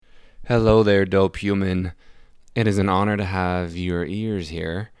Hello there, dope human. It is an honor to have your ears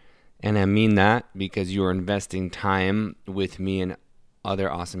here. And I mean that because you are investing time with me and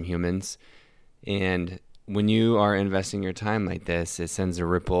other awesome humans. And when you are investing your time like this, it sends a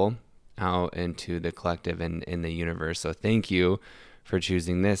ripple out into the collective and in the universe. So thank you for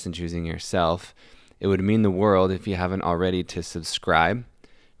choosing this and choosing yourself. It would mean the world if you haven't already to subscribe,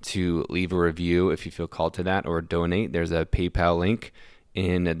 to leave a review if you feel called to that, or donate. There's a PayPal link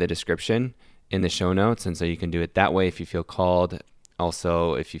in the description in the show notes, and so you can do it that way if you feel called.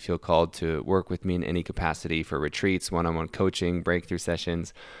 Also, if you feel called to work with me in any capacity for retreats, one-on-one coaching, breakthrough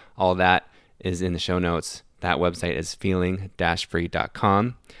sessions, all that is in the show notes. That website is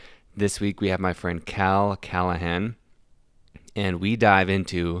feeling-free.com. This week we have my friend Cal Callahan, and we dive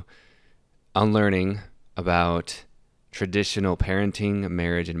into unlearning about traditional parenting,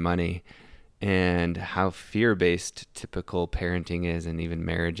 marriage, and money, and how fear-based typical parenting is and even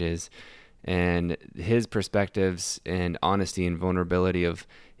marriage is, and his perspectives and honesty and vulnerability of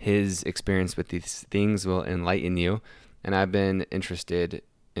his experience with these things will enlighten you. And I've been interested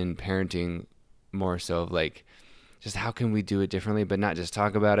in parenting more so of like, just how can we do it differently, but not just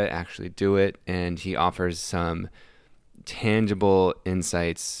talk about it, actually do it. And he offers some tangible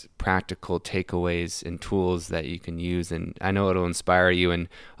insights, practical takeaways, and tools that you can use. And I know it'll inspire you and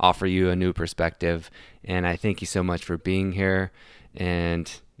offer you a new perspective. And I thank you so much for being here.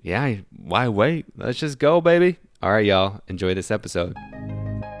 And yeah, why wait? Let's just go, baby. All right, y'all. Enjoy this episode.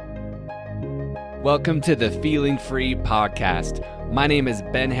 Welcome to the Feeling Free podcast. My name is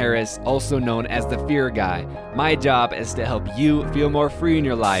Ben Harris, also known as the Fear Guy. My job is to help you feel more free in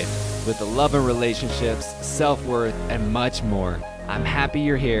your life with the love and relationships, self-worth, and much more. I'm happy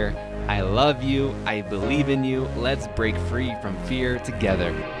you're here. I love you. I believe in you. Let's break free from fear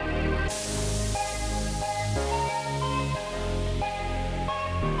together.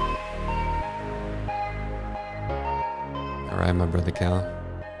 All right, my brother Cal.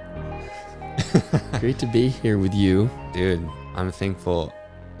 Great to be here with you. Dude, I'm thankful.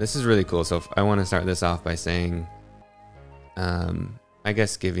 This is really cool. So I want to start this off by saying, I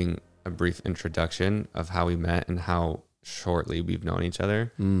guess giving a brief introduction of how we met and how shortly we've known each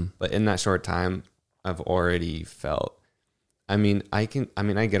other. But in that short time, I've already felt, I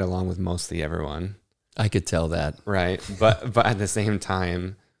get along with mostly everyone. I could tell that. Right. But at the same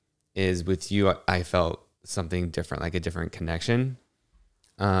time is with you, I felt something different, like a different connection.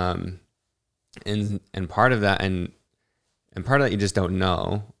 And part of that, and part of that you just don't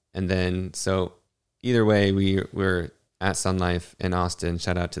know. And then, so either way, we're at Sun Life in Austin.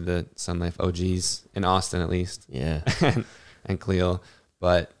 Shout out to the Sun Life OGs in Austin, at least. Yeah. and Cleo.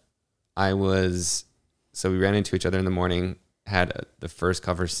 But so we ran into each other in the morning, had the first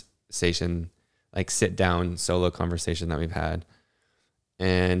conversation, like sit down solo conversation that we've had.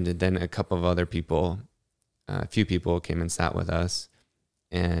 And then a couple of other people, a few people came and sat with us.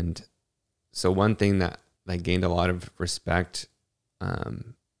 And so one thing that like gained a lot of respect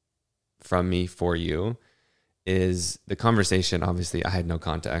from me for you is the conversation. Obviously, I had no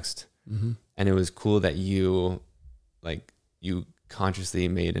context, and it was cool that you consciously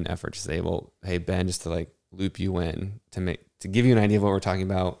made an effort to say, "Well, hey Ben," just to like loop you in to give you an idea of what we're talking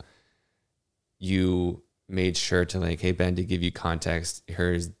about. You made sure to like, "Hey Ben, to give you context,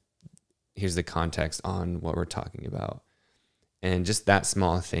 here's the context on what we're talking about," and just that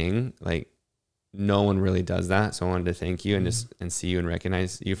small thing, like no one really does that. So I wanted to thank you and see you and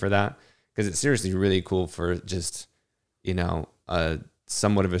recognize you for that. Because it's seriously really cool for just,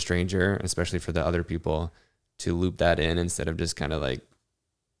 somewhat of a stranger, especially for the other people, to loop that in instead of just kind of like,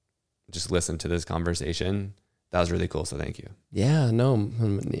 just listen to this conversation. That was really cool. So thank you. Yeah, no, I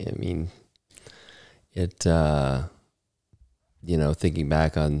mean, it, thinking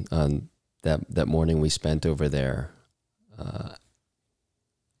back on that morning we spent over there, I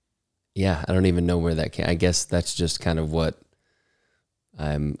don't even know where that came. I guess that's just kind of what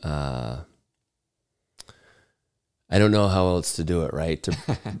I'm, I don't know how else to do it, right?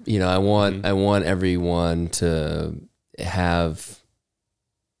 I want everyone to have,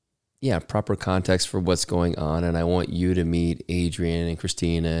 proper context for what's going on. And I want you to meet Adrian and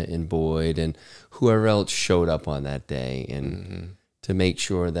Christina and Boyd and whoever else showed up on that day, and to make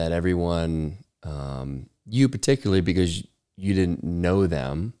sure that everyone, you particularly, because you didn't know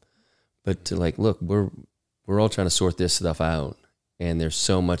them, but to like, look, we're all trying to sort this stuff out. And there's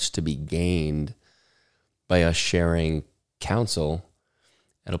so much to be gained by us sharing counsel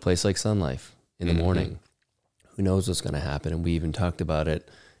at a place like Sun Life in the morning. Who knows what's going to happen? And we even talked about it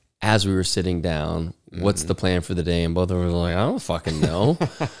as we were sitting down. What's the plan for the day? And both of us were like, I don't fucking know.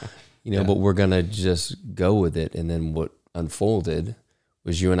 But we're going to just go with it. And then what unfolded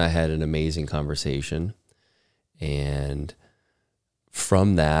was you and I had an amazing conversation. And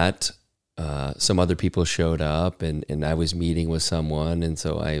from that, some other people showed up, and I was meeting with someone. And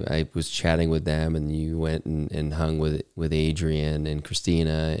so I was chatting with them, and you went and hung with Adrian and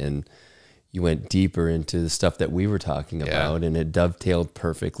Christina, and you went deeper into the stuff that we were talking about, and it dovetailed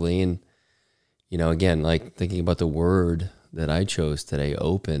perfectly. And, again, like thinking about the word that I chose today,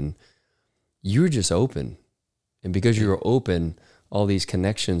 open, you were just open. And because you were open, all these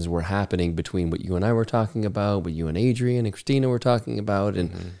connections were happening between what you and I were talking about, what you and Adrian and Christina were talking about,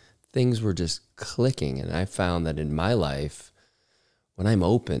 and things were just clicking. And I found that in my life, when I'm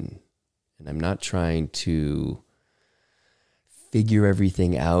open and I'm not trying to figure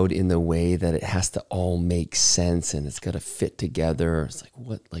everything out in the way that it has to all make sense and it's got to fit together. It's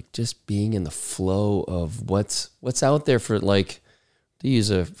like just being in the flow of what's out there for, like, to use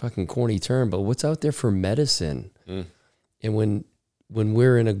a fucking corny term, but what's out there for medicine. And when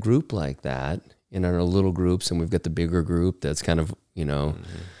we're in a group like that, in our little groups, and we've got the bigger group that's kind of,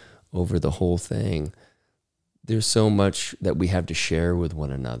 over the whole thing, there's so much that we have to share with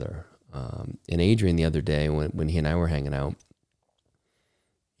one another. And Adrian the other day, when he and I were hanging out,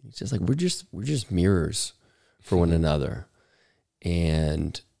 he's just like, we're just mirrors for one another.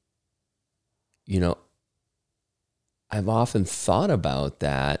 And, I've often thought about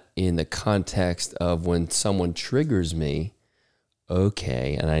that in the context of when someone triggers me,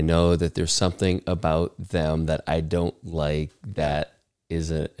 okay, and I know that there's something about them that I don't like that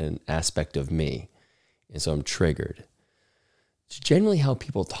is an aspect of me. And so I'm triggered. It's generally how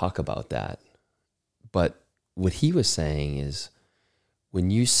people talk about that. But what he was saying is,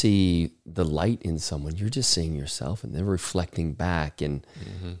 when you see the light in someone, you're just seeing yourself, and they're reflecting back. And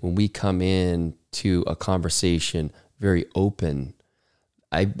when we come in to a conversation very open,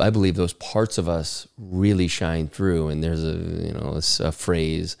 I believe those parts of us really shine through. And there's a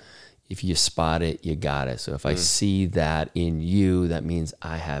phrase, if you spot it, you got it. So if I see that in you, that means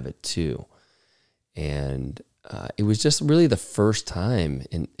I have it too. And it was just really the first time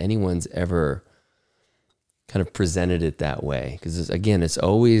anyone's ever kind of presented it that way. Because again, it's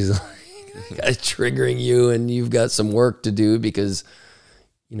always like triggering you, and you've got some work to do because,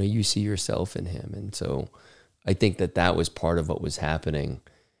 you see yourself in him. And so I think that was part of what was happening.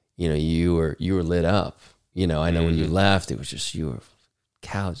 You were lit up. I know when you left, it was just, you were,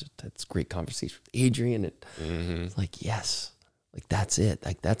 that's great conversation with Adrian. And it's like, yes, like that's it.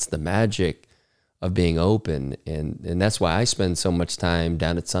 Like that's the magic of being open. And that's why I spend so much time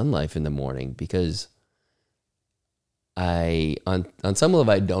down at Sun Life in the morning, because on some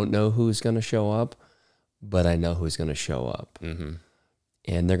level, I don't know who's going to show up, but I know who's going to show up.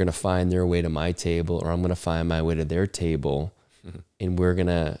 And they're going to find their way to my table, or I'm going to find my way to their table. And we're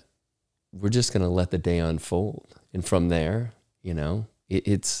just going to let the day unfold. And from there,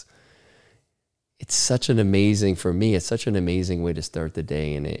 it's such an amazing, for me, it's such an amazing way to start the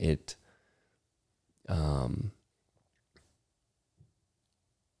day. And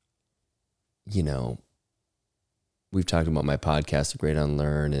we've talked about my podcast, The Great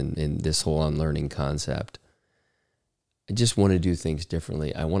Unlearn, and this whole unlearning concept. I just want to do things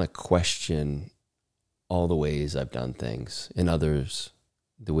differently. I want to question all the ways I've done things, and others,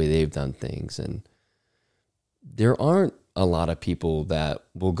 the way they've done things. And there aren't a lot of people that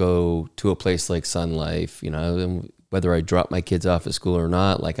will go to a place like Sun Life, whether I drop my kids off at school or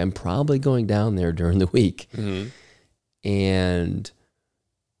not, like I'm probably going down there during the week. And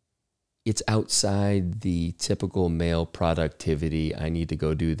it's outside the typical male productivity. I need to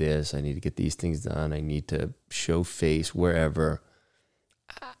go do this. I need to get these things done. I need to show face wherever.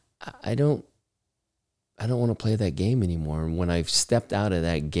 I don't want to play that game anymore. And when I've stepped out of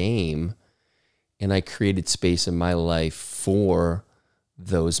that game and I created space in my life for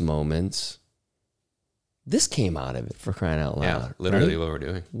those moments, this came out of it, for crying out loud. Yeah, literally right? what we're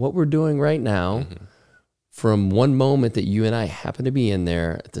doing. What we're doing right now. From one moment that you and I happen to be in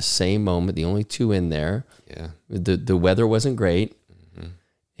there at the same moment, the only two in there. Yeah. The weather wasn't great.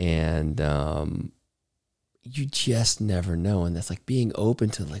 And you just never know. And that's like being open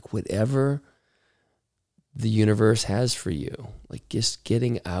to like whatever the universe has for you. Like just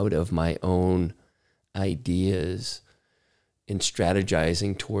getting out of my own ideas and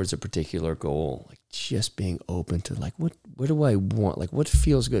strategizing towards a particular goal. Like just being open to like, what do I want? Like what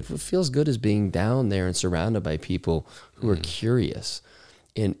feels good? What feels good is being down there and surrounded by people who are curious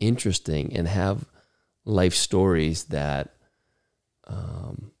and interesting and have life stories that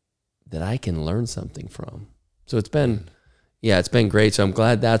that I can learn something from. So it's been great. So I'm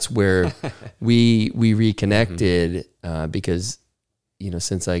glad that's where we reconnected because,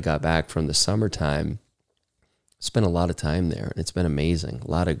 since I got back from the summertime, spent a lot of time there, and it's been amazing.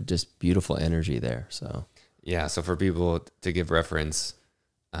 A lot of just beautiful energy there. So yeah. So for people to give reference,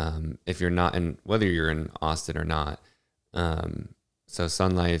 if you're not in, whether you're in Austin or not, so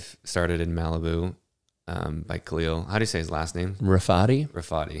Sun Life started in Malibu, by Khalil. How do you say his last name? Rafati.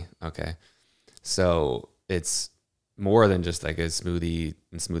 Rafati. Okay. So it's more than just like a smoothie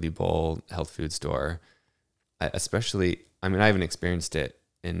and smoothie bowl health food store. I haven't experienced it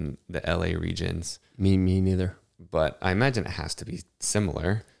in the LA regions. Me neither. But I imagine it has to be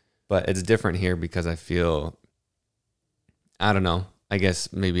similar. But it's different here because I feel, I don't know, I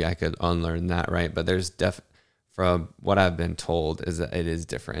guess maybe I could unlearn that, right? But there's from what I've been told is that it is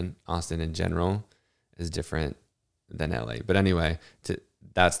different. Austin in general is different than LA. But anyway,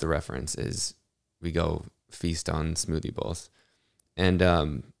 that's the reference, is we go feast on smoothie bowls.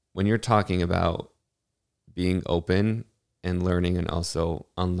 And when you're talking about being open and learning and also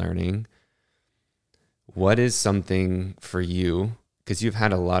unlearning, what is something for you? Because you've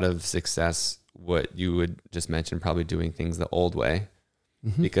had a lot of success, what you would just mention, probably doing things the old way.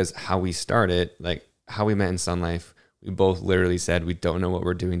 Mm-hmm. Because how we started, like how we met in Sun Life, we both literally said we don't know what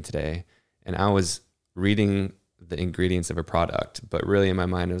we're doing today. And I was reading the ingredients of a product, but really in my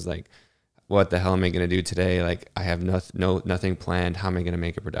mind, I was like, what the hell am I going to do today? Like I have nothing planned. How am I going to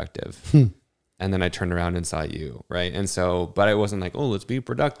make it productive? And then I turned around and saw you, right? And so, but I wasn't like, oh, let's be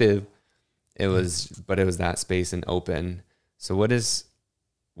productive. It was that space and open. So what is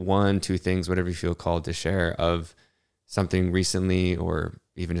 1-2 things, whatever you feel called to share, of something recently or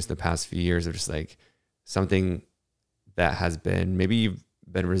even just the past few years, of just like something that has been, maybe you've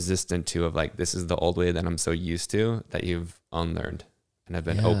been resistant to, of like, this is the old way that I'm so used to, that you've unlearned and have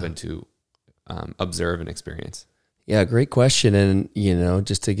been open to observe and experience? Yeah, great question. And,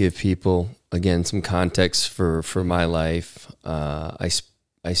 just to give people, again, some context for my life,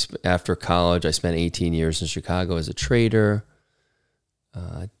 after college, I spent 18 years in Chicago as a trader,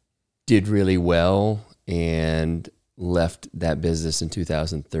 did really well, and left that business in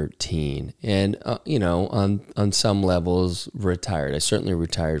 2013. And, on some levels, retired. I certainly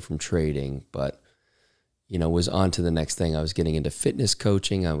retired from trading, but, was on to the next thing. I was getting into fitness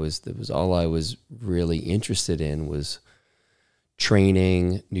coaching. That was all I was really interested in, was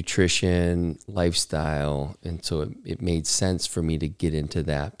training, nutrition, lifestyle. And so it made sense for me to get into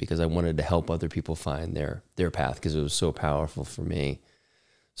that, because I wanted to help other people find their path, because it was so powerful for me.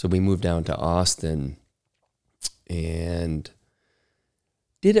 So we moved down to Austin and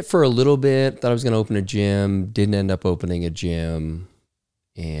did it for a little bit. Thought I was going to open a gym. Didn't end up opening a gym.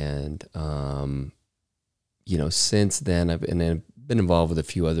 And, since then I've been involved with a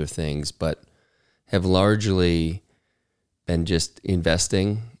few other things, but have largely been just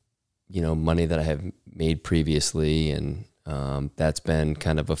investing, money that I have made previously. And that's been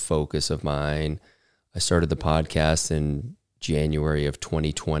kind of a focus of mine. I started the podcast in January of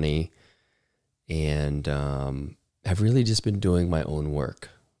 2020, and I've really just been doing my own work,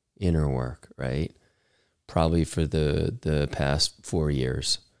 inner work, right? Probably for the past 4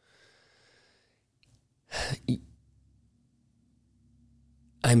 years.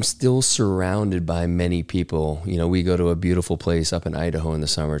 I'm still surrounded by many people. We go to a beautiful place up in Idaho in the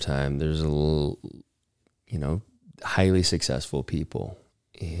summertime. There's highly successful people,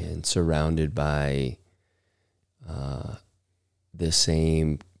 and surrounded by the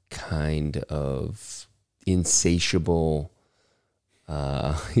same kind of insatiable,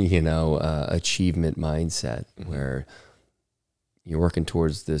 achievement mindset, where you're working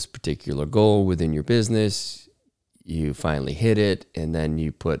towards this particular goal within your business, you finally hit it, and then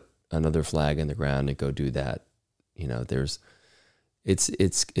you put another flag in the ground and go do that.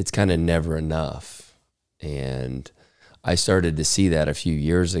 It's kind of never enough. And I started to see that a few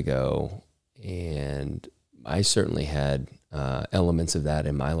years ago, and I certainly had elements of that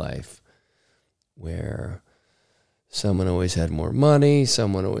in my life, where someone always had more money,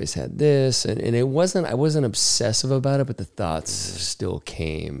 someone always had this, and I wasn't obsessive about it, but the thoughts still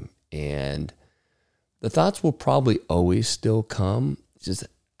came, and the thoughts will probably always still come. It's just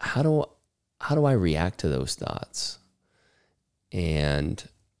how do I react to those thoughts? And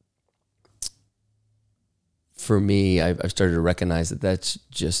for me, I've started to recognize that that's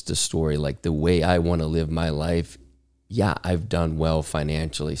just a story. Like the way I want to live my life, yeah, I've done well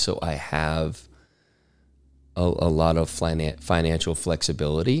financially, so I have a lot of financial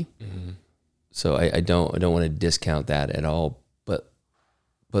flexibility. Mm-hmm. So I don't want to discount that at all.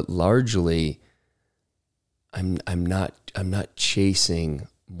 But largely, I'm not chasing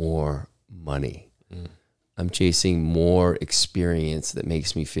more money. Mm. I'm chasing more experience that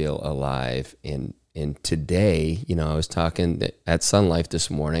makes me feel alive. And today, I was talking at Sun Life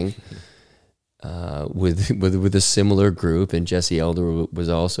this morning. with a similar group, and Jesse Elder was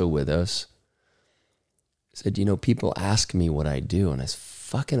also with us. Said, people ask me what I do, and I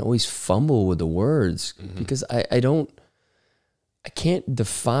fucking always fumble with the words because I can't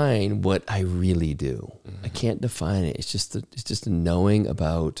define what I really do. I can't define it. It's just a knowing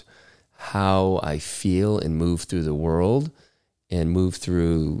about how I feel and move through the world and move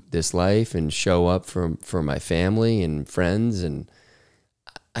through this life and show up for my family and friends. And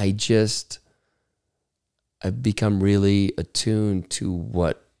I've become really attuned to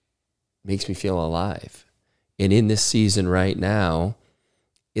what makes me feel alive. And in this season right now,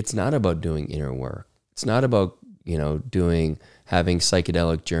 it's not about doing inner work. It's not about, having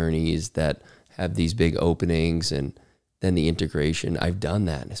psychedelic journeys that have these big openings and then the integration. I've done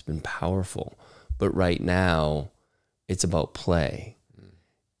that and it's been powerful. But right now, it's about play.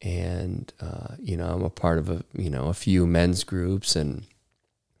 And, I'm a part of a few men's groups, and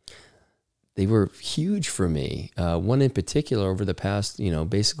they were huge for me. One in particular over the past,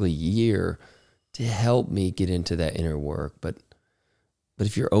 basically year, to help me get into that inner work. But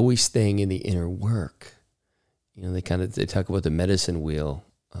if you're always staying in the inner work, they talk about the medicine wheel,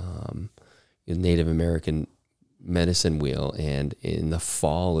 the Native American medicine wheel, and in the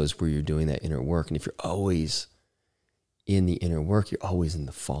fall is where you're doing that inner work. And if you're always in the inner work, you're always in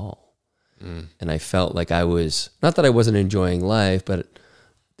the fall. And I felt like I was, not that I wasn't enjoying life, but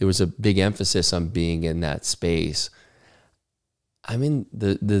there was a big emphasis on being in that space. I'm in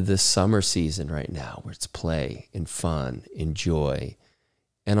the summer season right now where it's play and fun and joy.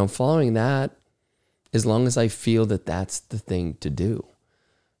 And I'm following that as long as I feel that that's the thing to do.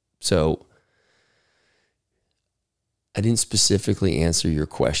 So I didn't specifically answer your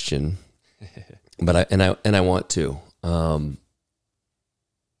question, but I want to.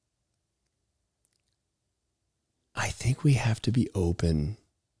 I think we have to be open.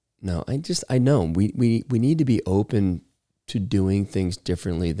 No, I know we need to be open to doing things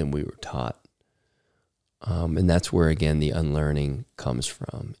differently than we were taught. And that's where, again, the unlearning comes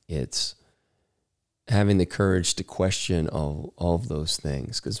from. It's having the courage to question all of those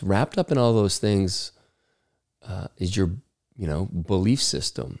things. Because wrapped up in all those things is your, belief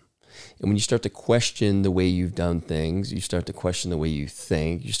system. And when you start to question the way you've done things, you start to question the way you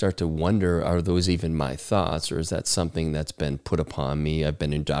think, you start to wonder, are those even my thoughts? Or is that something that's been put upon me? I've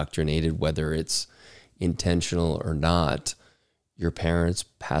been indoctrinated, whether it's intentional or not. Your parents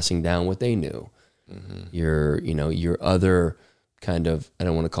passing down what they knew. Your other kind of, I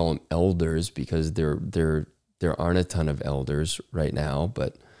don't want to call them elders because there aren't a ton of elders right now,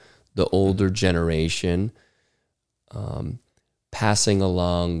 but the older generation passing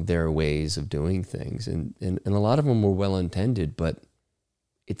along their ways of doing things. And a lot of them were well-intended, but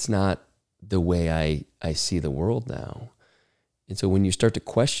it's not the way I see the world now. And so when you start to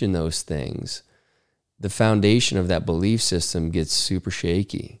question those things, the foundation of that belief system gets super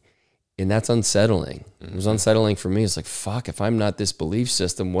shaky. And that's unsettling. It was unsettling for me. It's like, fuck, if I'm not this belief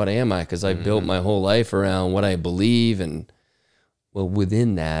system, what am I? Because I built my whole life around what I believe. And well,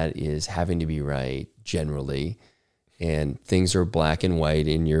 within that is having to be right generally. And things are black and white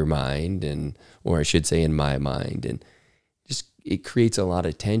in your mind, or I should say in my mind. And just, it creates a lot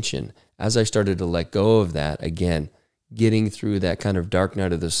of tension. As I started to let go of that, again, getting through that kind of dark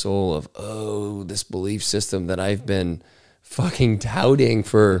night of the soul of, this belief system that I've been fucking touting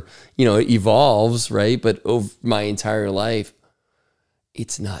for, it evolves, right? But over my entire life,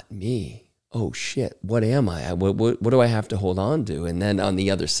 it's not me. Oh shit, what am I? What do I have to hold on to? And then on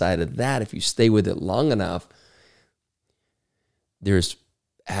the other side of that, if you stay with it long enough, there's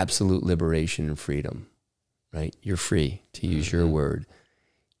absolute liberation and freedom, right? You're free, to use your word.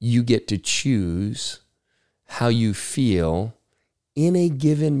 You get to choose how you feel in a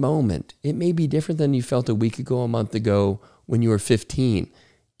given moment. It may be different than you felt a week ago, a month ago, when you were 15.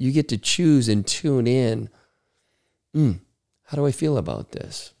 You get to choose and tune in. How do I feel about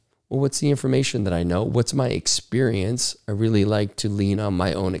this? Well, what's the information that I know? What's my experience? I really like to lean on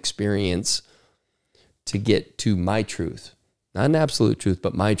my own experience to get to my truth. Not an absolute truth,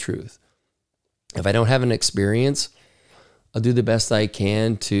 but my truth. If I don't have an experience, I'll do the best I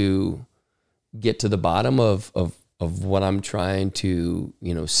can to get to the bottom of what I'm trying to,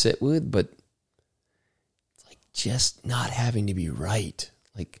 sit with, but it's like just not having to be right.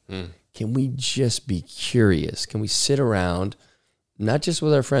 Like, can we just be curious? Can we sit around, not just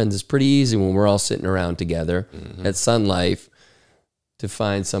with our friends? It's pretty easy when we're all sitting around together at Sun Life to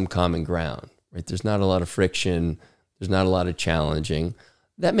find some common ground, right? There's not a lot of friction. There's not a lot of challenging.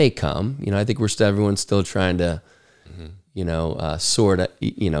 That may come. I think everyone's still trying to, sort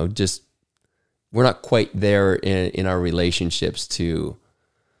of, just, we're not quite there in our relationships to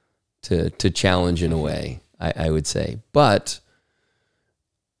to challenge in a way, I would say. But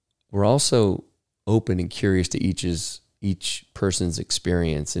we're also open and curious to each person's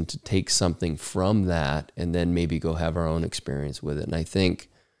experience and to take something from that and then maybe go have our own experience with it. And I think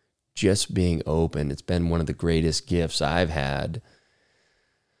just being open, it's been one of the greatest gifts I've had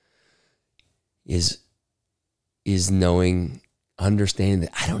is knowing, understanding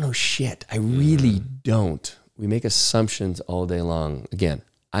that I don't know shit. I really don't. We make assumptions all day long. Again,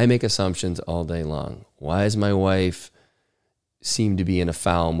 I make assumptions all day long. Why does my wife seem to be in a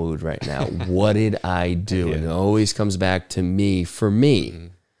foul mood right now? What did I do? Yeah. And it always comes back to me. For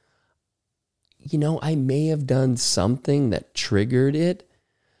me, I may have done something that triggered it,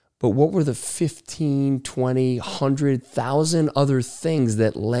 but what were the 15, 20, 100,000 other things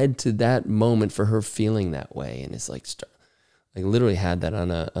that led to that moment for her feeling that way? And it's like, I literally had that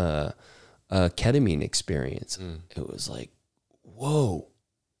on a ketamine experience. It was like, whoa,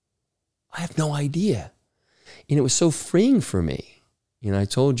 I have no idea. And it was so freeing for me. I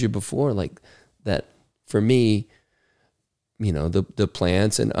told you before, like that for me, the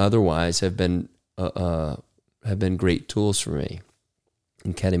plants and otherwise have been great tools for me.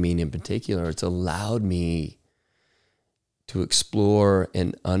 And ketamine in particular, it's allowed me to explore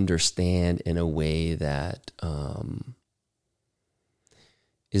and understand in a way that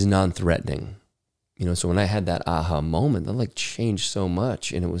is non-threatening. So when I had that aha moment, that like changed so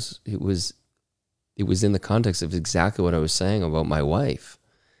much, and it was in the context of exactly what I was saying about my wife,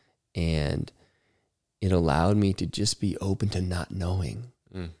 and it allowed me to just be open to not knowing.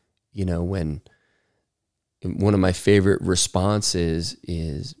 When one of my favorite responses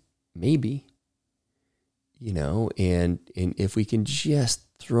is maybe, and if we can just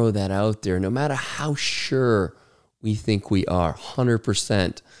throw that out there, no matter how sure we think we are,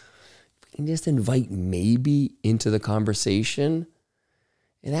 100%, we can just invite maybe into the conversation,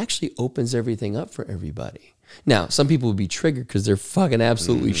 it actually opens everything up for everybody. Now, some people will be triggered because they're fucking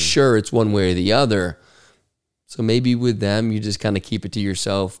absolutely sure it's one way or the other. So maybe with them, you just kind of keep it to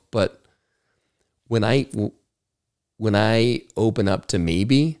yourself. But when I open up to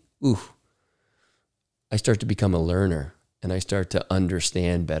maybe, I start to become a learner, and I start to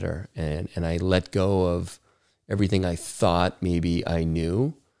understand better, and I let go of everything I thought maybe I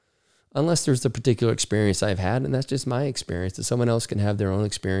knew, unless there's the particular experience I've had, and that's just my experience. That someone else can have their own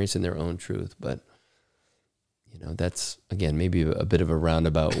experience and their own truth. But that's again maybe a bit of a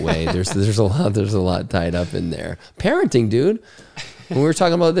roundabout way. There's a lot tied up in there. Parenting, dude. When we were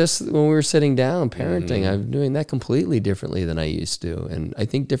talking about this, when we were sitting down, parenting, I'm doing that completely differently than I used to, and I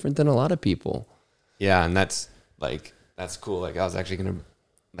think different than a lot of people. Yeah, and that's cool. Like I was actually gonna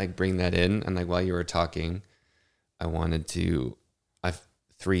bring that in, and while you were talking,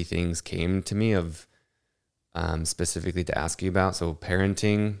 three things came to me of specifically to ask you about. So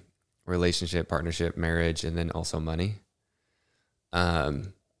parenting, relationship, partnership, marriage, and then also money.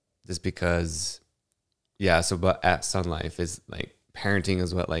 Just because, so but at Sun Life is parenting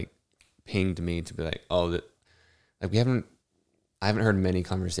is what pinged me to be I haven't heard many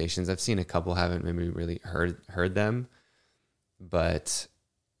conversations. I've seen a couple, haven't maybe really heard them, but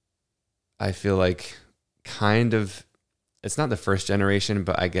I feel kind of, it's not the first generation,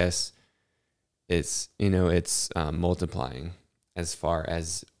 but I guess it's multiplying as far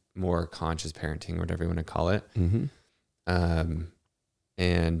as more conscious parenting, or whatever you want to call it. And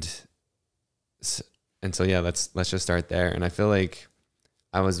so let's just start there. And I feel like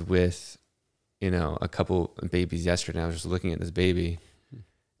I was with a couple babies yesterday, and I was just looking at this baby,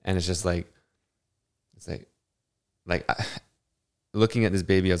 and it's just looking at this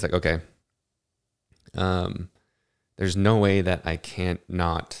baby, I was like, okay, there's no way that I can't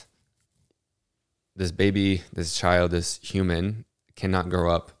not, this baby, this child, this human cannot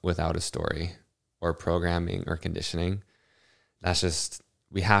grow up without a story or programming or conditioning. That's just,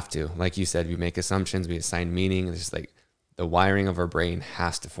 we have to. Like you said, we make assumptions, we assign meaning. It's just the wiring of our brain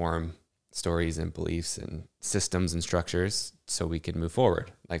has to form stories and beliefs and systems and structures so we can move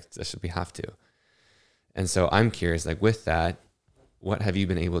forward. That's just, we have to. And so I'm curious, with that, what have you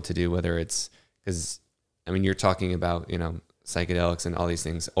been able to do, whether it's, because you're talking about, psychedelics and all these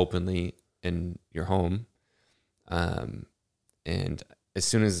things openly in your home. And as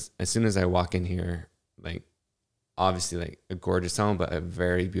soon as I walk in here, obviously a gorgeous home, but a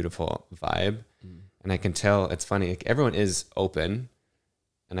very beautiful vibe. And I can tell, it's funny, everyone is open,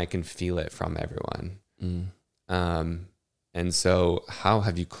 and I can feel it from everyone. And so how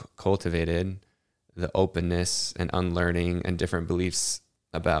have you cultivated the openness and unlearning and different beliefs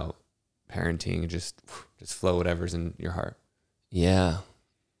about parenting, just flow whatever's in your heart? Yeah.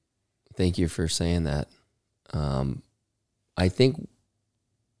 Thank you for saying that. I think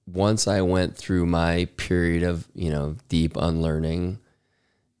once I went through my period of, deep unlearning,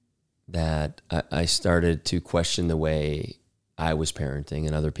 that I started to question the way I was parenting,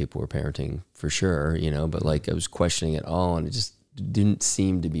 and other people were parenting for sure, but like I was questioning it all, and it just didn't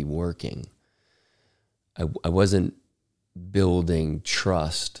seem to be working. I wasn't building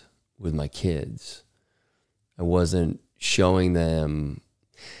trust with my kids. I wasn't showing them.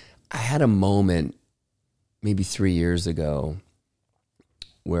 I had a moment maybe 3 years ago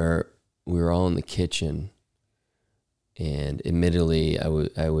where we were all in the kitchen, and admittedly I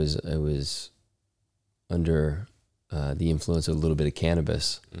was under the influence of a little bit of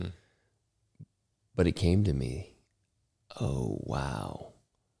cannabis. But it came to me, oh wow,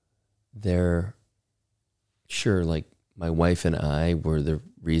 they're sure, like my wife and I were the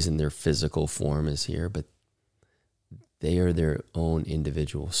reason their physical form is here, but they are their own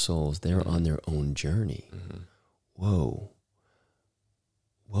individual souls. They're on their own journey. Whoa,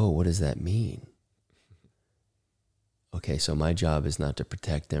 what does that mean? Okay, so my job is not to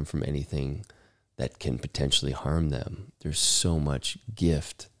protect them from anything that can potentially harm them. There's so much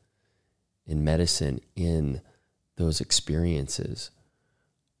gift in medicine in those experiences.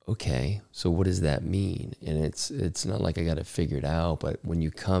 Okay, so what does that mean? And it's not like I got it figured out, but when you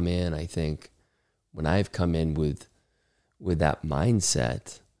come in, I think when I've come in with that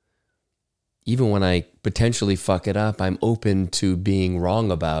mindset, even when I potentially fuck it up, I'm open to being wrong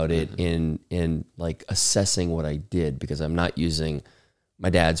about it in like assessing what I did, because I'm not using my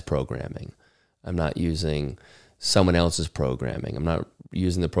dad's programming. I'm not using someone else's programming. I'm not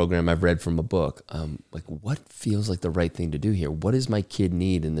using the program I've read from a book. Like, what feels like the right thing to do here? What does my kid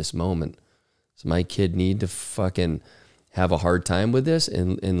need in this moment? Does my kid need to fucking have a hard time with this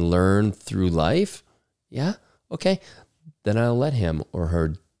and learn through life? Yeah? Okay. Then I'll let him or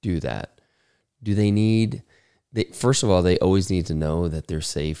her do that. Do they need, first of all, they always need to know that they're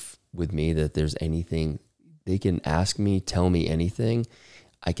safe with me, that there's anything, they can ask me, tell me anything,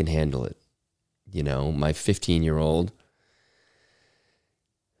 I can handle it. My 15-year-old,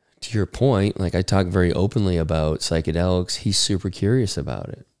 to your point, like I talk very openly about psychedelics, he's super curious about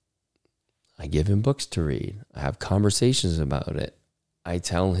it. I give him books to read. I have conversations about it. I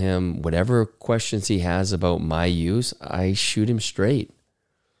tell him whatever questions he has about my use, I shoot him straight.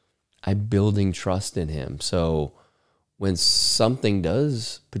 I'm building trust in him. So when something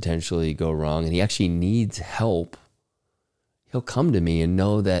does potentially go wrong and he actually needs help, he'll come to me and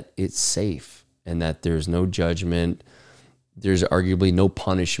know that it's safe and that there's no judgment. There's arguably no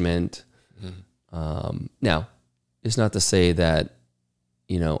punishment. Now, it's not to say that,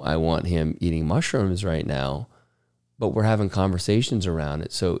 I want him eating mushrooms right now, but we're having conversations around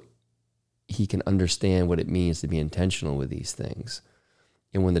it so he can understand what it means to be intentional with these things.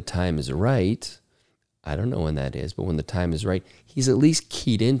 And when the time is right, I don't know when that is, but when the time is right, he's at least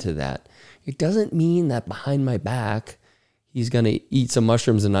keyed into that. It doesn't mean that behind my back, he's going to eat some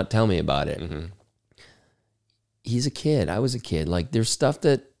mushrooms and not tell me about it. He's a kid. I was a kid. Like, there's stuff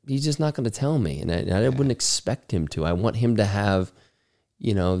that he's just not going to tell me, and I wouldn't expect him to. I want him to have,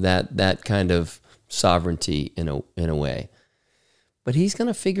 that kind of sovereignty in a way. But he's going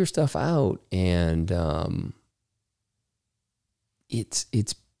to figure stuff out, and it's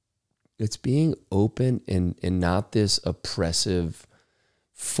being open and not this oppressive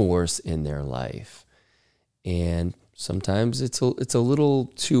force in their life. And sometimes it's a little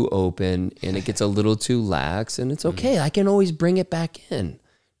too open and it gets a little too lax, and it's okay. I can always bring it back in.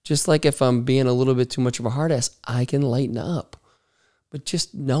 Just like if I'm being a little bit too much of a hard ass, I can lighten up. But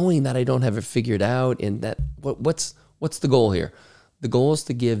just knowing that I don't have it figured out, and that what's the goal here? The goal is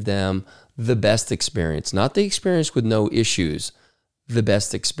to give them the best experience, not the experience with no issues, the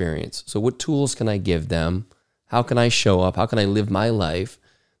best experience. So what tools can I give them? How can I show up? How can I live my life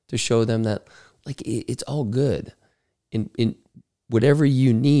to show them that, like, it's all good? In whatever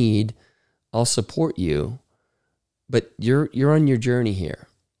you need, I'll support you, but you're on your journey here.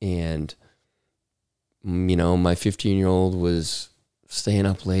 And, my 15-year-old was staying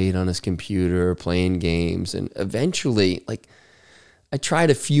up late on his computer, playing games. And eventually, like, I tried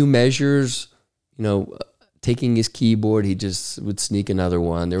a few measures, taking his keyboard, he just would sneak another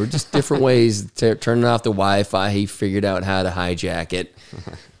one. There were just different ways to turning off the Wi-Fi. He figured out how to hijack it.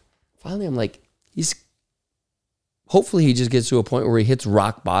 Finally, I'm like, hopefully he just gets to a point where he hits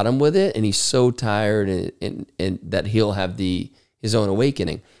rock bottom with it, and he's so tired and that he'll have his own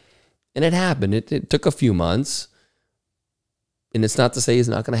awakening. And it happened. It took a few months, and it's not to say it's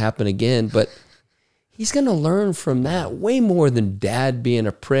not going to happen again, but he's going to learn from that way more than dad being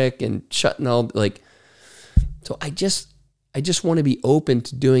a prick and shutting all, like. So I just want to be open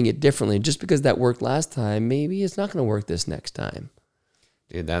to doing it differently. Just because that worked last time, maybe it's not going to work this next time.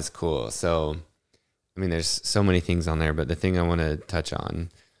 Dude, that's cool. So, I mean, there's so many things on there, but the thing I want to touch on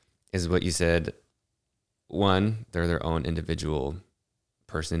is what you said. One, they're their own individual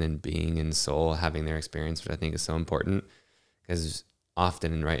person and being and soul having their experience, which I think is so important because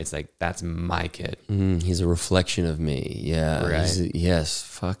often, right, it's like, that's my kid. He's a reflection of me. Yeah. Right. Yes.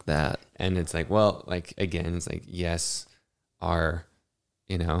 Fuck that. And it's like, well, like, again, it's like, yes, our,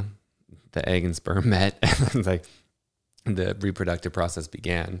 the egg and sperm met. It's like the reproductive process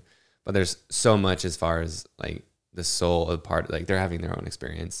began. But there's so much as far as like the soul of part, like they're having their own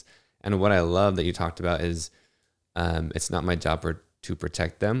experience. And what I love that you talked about is it's not my job to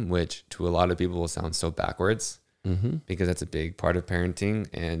protect them, which to a lot of people will sound so backwards because that's a big part of parenting.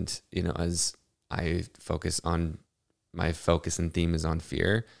 And, as I focus on, my focus and theme is on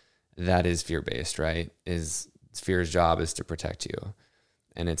fear, that is fear-based, right? Fear's job is to protect you.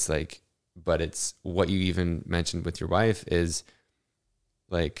 And it's like, but it's what you even mentioned with your wife is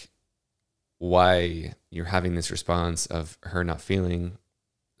like, why you're having this response of her not feeling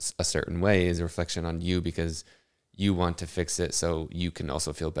a certain way is a reflection on you because you want to fix it so you can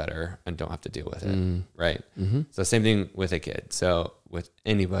also feel better and don't have to deal with it, right? So same thing with a kid. So with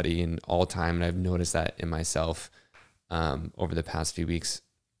anybody in all time, and I've noticed that in myself over the past few weeks,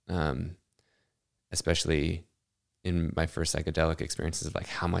 especially in my first psychedelic experiences, like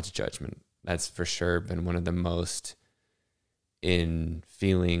how much judgment. That's for sure been one of the most in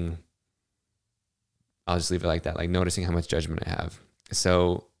feeling. I'll just leave it like that, like noticing how much judgment I have.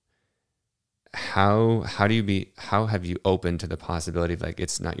 So how have you opened to the possibility of like,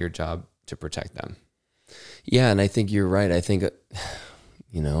 it's not your job to protect them? Yeah. And I think you're right. I think,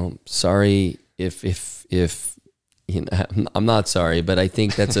 sorry if I'm not sorry, but I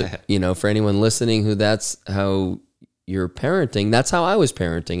think that's for anyone listening who that's how you're parenting, that's how I was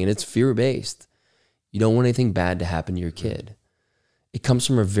parenting. And it's fear-based. You don't want anything bad to happen to your kid. It comes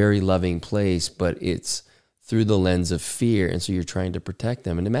from a very loving place, but it's through the lens of fear. And so you're trying to protect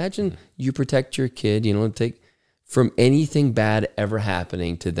them. And imagine you protect your kid, take from anything bad ever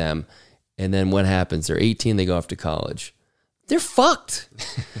happening to them. And then what happens? They're 18, they go off to college. They're fucked.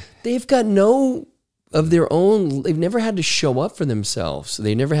 They've got no of their own. They've never had to show up for themselves.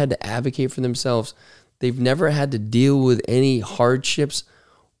 They never had to advocate for themselves. They've never had to deal with any hardships.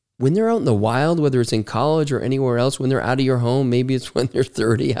 When they're out in the wild, whether it's in college or anywhere else, when they're out of your home, maybe it's when they're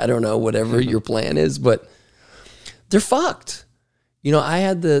 30, I don't know, whatever your plan is, but they're fucked. I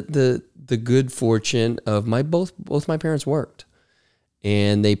had the good fortune of both my parents worked,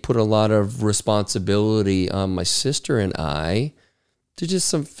 and they put a lot of responsibility on my sister and I to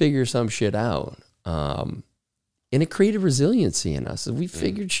just figure some shit out. And it created resiliency in us. We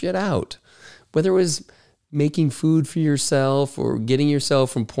figured shit out, whether it was making food for yourself or getting yourself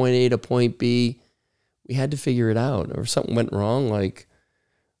from point A to point B. We had to figure it out. Or if something went wrong, like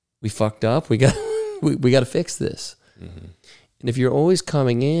we fucked up, we got to fix this. And if you're always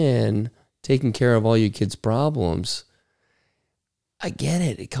coming in, taking care of all your kids' problems, I get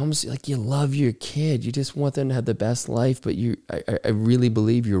it. It comes like you love your kid. You just want them to have the best life, but I really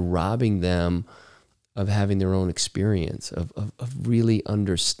believe you're robbing them of having their own experience, of really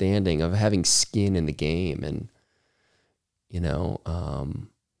understanding, of having skin in the game. And,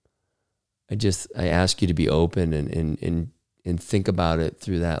 I ask you to be open and think about it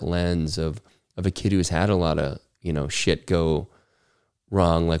through that lens of a kid who's had a lot of, shit go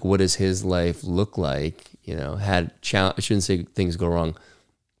wrong. Like, what does his life look like? I shouldn't say things go wrong,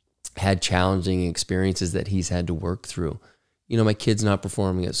 had challenging experiences that he's had to work through. My kid's not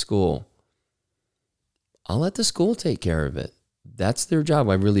performing at school. I'll let the school take care of it. That's their job.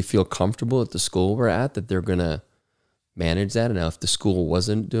 I really feel comfortable at the school we're at that they're going to manage that. And now if the school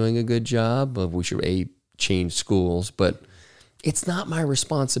wasn't doing a good job, we should change schools. But it's not my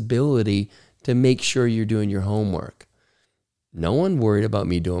responsibility to make sure you're doing your homework. No one worried about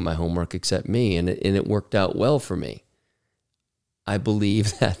me doing my homework except me. And it worked out well for me. I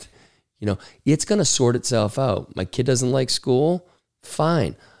believe that, it's going to sort itself out. My kid doesn't like school.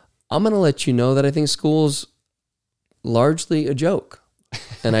 Fine. I'm going to let you know that I think school's largely a joke.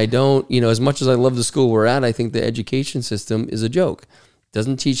 And I don't, as much as I love the school we're at, I think the education system is a joke. It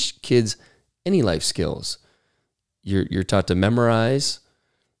doesn't teach kids any life skills. You're taught to memorize,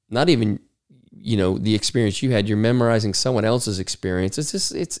 not even, the experience you had. You're memorizing someone else's experience. It's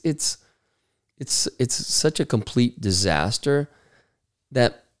just, it's such a complete disaster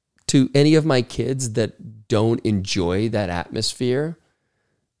that to any of my kids that don't enjoy that atmosphere,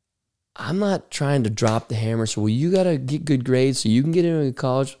 I'm not trying to drop the hammer. So, you got to get good grades so you can get into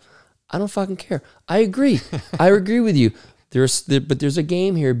college. I don't fucking care. I agree. I agree with you. But there's a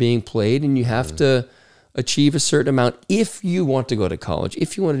game here being played, and you have to achieve a certain amount if you want to go to college,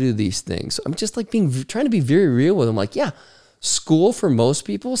 if you want to do these things. So I'm just like trying to be very real with them. Like, yeah, school for most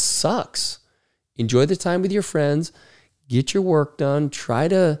people sucks. Enjoy the time with your friends, get your work done, try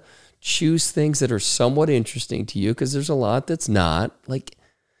to choose things that are somewhat interesting to you, because there's a lot that's not. Like,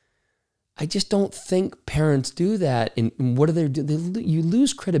 I just don't think parents do that. And what do they do? You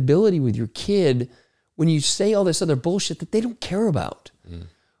lose credibility with your kid when you say all this other bullshit that they don't care about.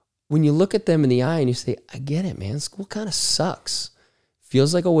 When you look at them in the eye and you say, I get it, man. School kind of sucks.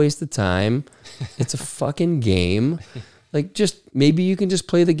 Feels like a waste of time. It's a fucking game. Like, just maybe you can just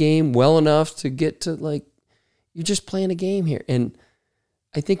play the game well enough to get to, like, you're just playing a game here. And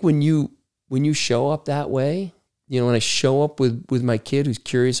I think when you show up that way, you know, when I show up with my kid who's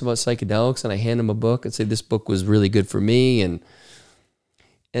curious about psychedelics and I hand him a book and say, this book was really good for me, and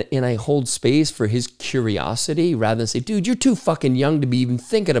I hold space for his curiosity rather than say, dude, you're too fucking young to be even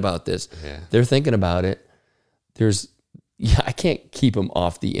thinking about this. Yeah. They're thinking about it. I can't keep him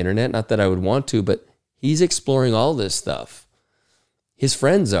off the internet. Not that I would want to, but he's exploring all this stuff. His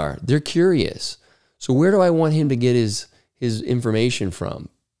friends are. They're curious. So where do I want him to get his information from?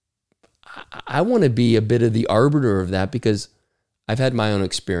 I want to be a bit of the arbiter of that, because I've had my own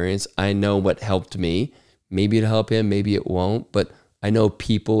experience. I know what helped me. Maybe it'll help him, maybe it won't, but I know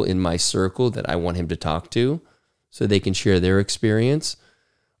people in my circle that I want him to talk to so they can share their experience.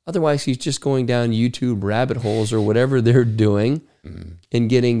 Otherwise, he's just going down YouTube rabbit holes or whatever they're doing and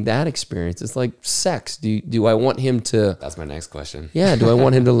getting that experience. It's like sex. Do I want him to... That's my next question. Yeah, do I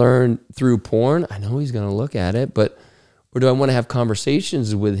want him to learn through porn? I know he's going to look at it, but... Or do I want to have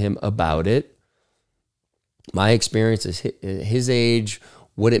conversations with him about it? My experience is his age,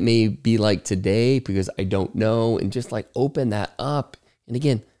 what it may be like today, because I don't know, and just like open that up. And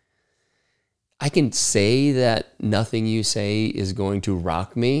again, I can say that nothing you say is going to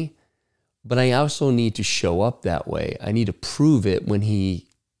rock me, but I also need to show up that way. I need to prove it when he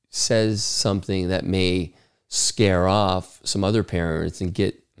says something that may scare off some other parents and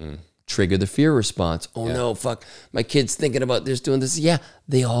trigger the fear response. Oh no, fuck, my kid's thinking about this, doing this. Yeah,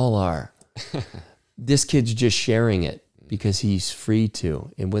 they all are. This kid's just sharing it because he's free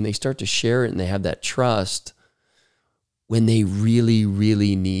to. And when they start to share it and they have that trust, when they really,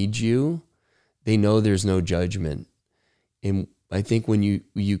 really need you, they know there's no judgment. And I think when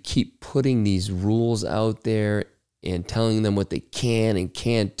you keep putting these rules out there and telling them what they can and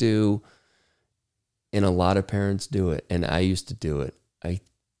can't do, and a lot of parents do it, and I used to do it. I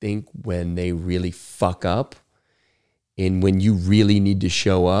think when they really fuck up and when you really need to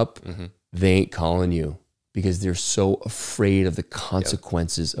show up, they ain't calling you because they're so afraid of the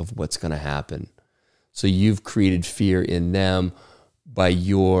consequences of what's going to happen. So you've created fear in them by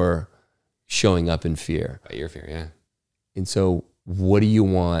your showing up in fear. By your fear, yeah. And so what do you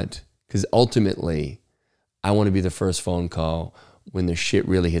want? Because ultimately, I want to be the first phone call when the shit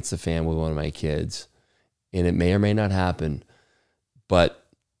really hits the fan with one of my kids. And it may or may not happen, but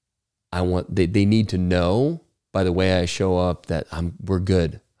they need to know by the way I show up that we're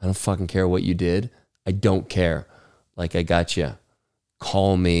good. I don't fucking care what you did. I don't care. Like, I got you.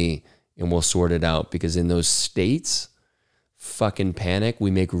 Call me and we'll sort it out. Because in those states, fucking panic, we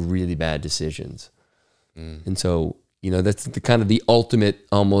make really bad decisions. And so, you know, that's the kind of the ultimate,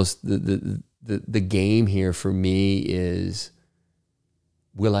 almost the game here for me is,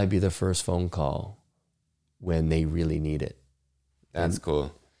 will I be the first phone call when they really need it? That's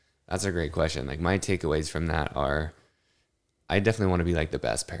cool. That's a great question. Like, my takeaways from that are, I definitely want to be like the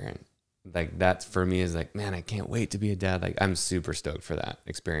best parent. Like, that for me is like, man, I can't wait to be a dad. Like, I'm super stoked for that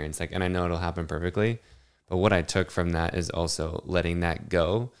experience. Like, and I know it'll happen perfectly. But what I took from that is also letting that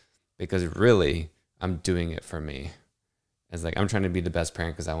go, because really I'm doing it for me. It's like, I'm trying to be the best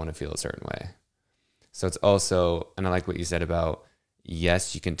parent because I want to feel a certain way. So it's also, and I like what you said about,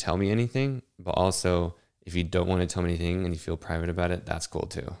 yes, you can tell me anything, but also if you don't want to tell me anything and you feel private about it, that's cool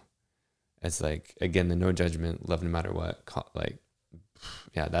too. It's like, again, the no judgment, love no matter what. Like,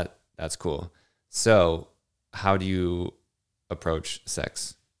 yeah, that's cool. So how do you approach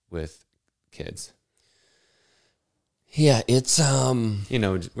sex with kids? Yeah, it's you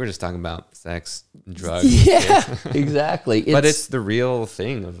know, we're just talking about sex, drugs. Yeah, exactly. But it's the real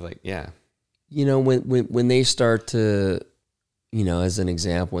thing of like, yeah. You know, when they start to, you know, as an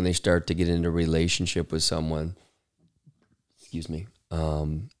example, when they start to get into a relationship with someone, excuse me,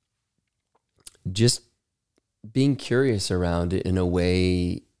 just being curious around it in a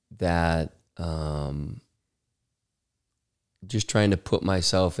way that just trying to put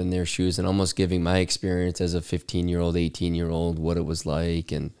myself in their shoes and almost giving my experience as a 15-year-old, 18-year-old, what it was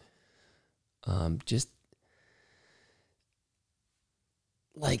like. And just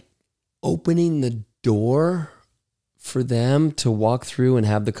like opening the door for them to walk through and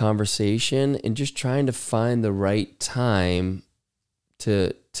have the conversation, and just trying to find the right time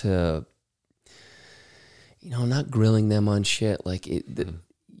to not grilling them on shit. Like and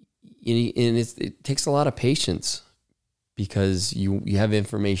it takes a lot of patience, because you have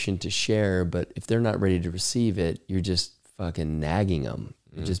information to share, but if they're not ready to receive it, you're just fucking nagging them.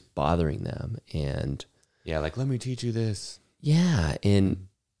 You're just bothering them. And yeah, like, let me teach you this. Yeah. And,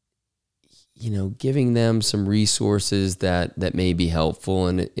 giving them some resources that may be helpful.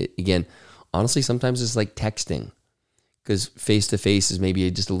 And again, honestly, sometimes it's like texting, because face-to-face is maybe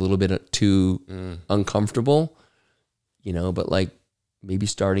just a little bit too uncomfortable, but like maybe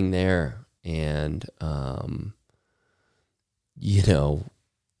starting there. And,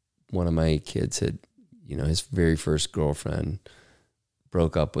 one of my kids had, his very first girlfriend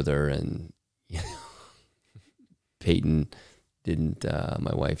broke up with her, and, Peyton didn't,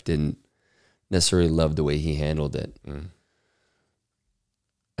 my wife didn't necessarily love the way he handled it.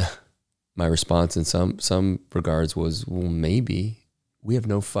 My response in some regards was, well, maybe we have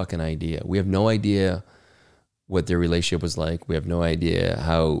no fucking idea. We have no idea what their relationship was like. We have no idea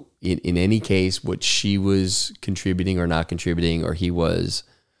how, in any case, what she was contributing or not contributing, or he was.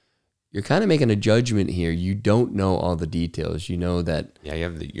 You're kind of making a judgment here. You don't know all the details. You know that. Yeah, you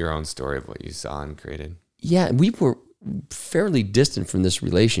have your own story of what you saw and created. Yeah, we were fairly distant from this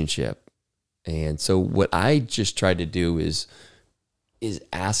relationship. And so what I just tried to do is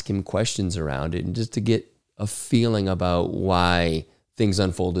ask him questions around it, and just to get a feeling about why things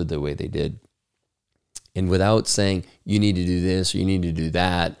unfolded the way they did. And without saying, you need to do this or you need to do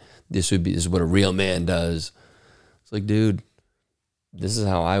that, this is what a real man does. It's like, dude, this is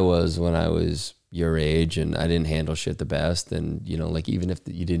how I was when I was your age, and I didn't handle shit the best. And, like, even if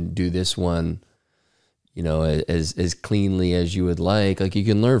you didn't do this one, as cleanly as you would like you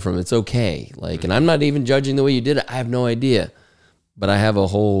can learn from it. It's okay. Like, and I'm not even judging the way you did it. I have no idea. But I have a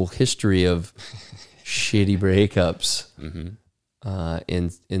whole history of shitty breakups.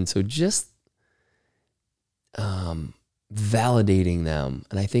 And so just validating them.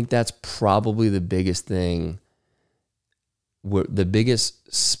 And I think that's probably the biggest thing, where the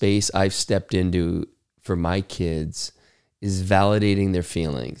biggest space I've stepped into for my kids is validating their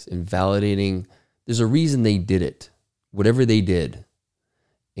feelings, and validating there's a reason they did it, whatever they did.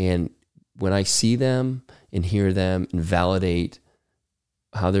 And when I see them and hear them and validate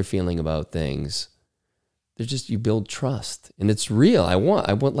how they're feeling about things, you build trust, and it's real. I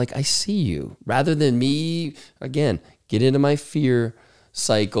want like, I see you, rather than me, again, get into my fear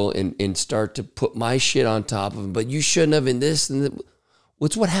cycle and start to put my shit on top of them. But you shouldn't have, in this and that.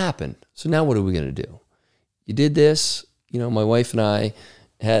 What happened? So now what are we going to do? You did this, my wife and I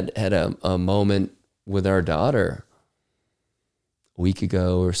had a moment with our daughter a week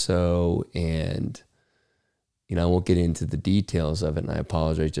ago or so, and I won't get into the details of it, and I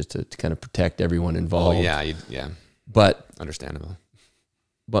apologize, just to kind of protect everyone involved. Oh yeah, yeah. But understandable.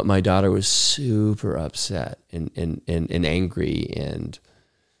 But my daughter was super upset and angry, and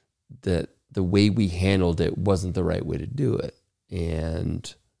that the way we handled it wasn't the right way to do it.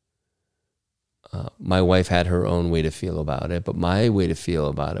 And my wife had her own way to feel about it, but my way to feel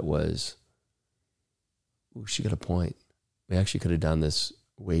about it was, ooh, she got a point. We actually could have done this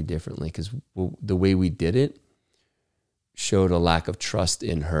way differently, because the way we did it showed a lack of trust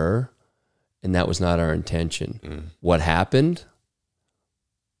in her, and that was not our intention. What happened?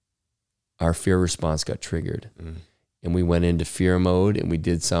 Our fear response got triggered, and we went into fear mode, and we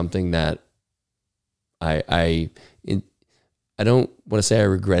did something that I don't want to say I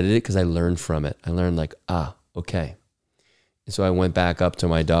regretted it, because I learned from it. I learned like, okay. And so I went back up to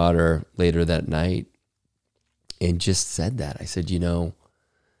my daughter later that night and just said that. I said, I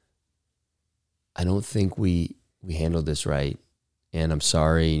don't think we handled this right, and I'm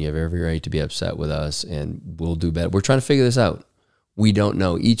sorry, and you have every right to be upset with us, and we'll do better. We're trying to figure this out. We don't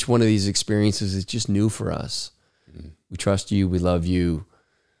know. Each one of these experiences is just new for us. We trust you. We love you.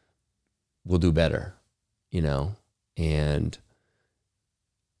 We'll do better, and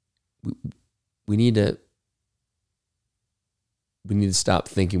we need to stop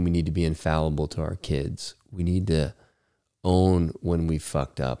thinking we need to be infallible to our kids. We need to own when we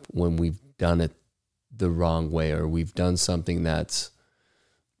fucked up, when we've done it the wrong way, or we've done something that's,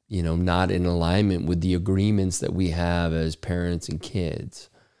 not in alignment with the agreements that we have as parents and kids.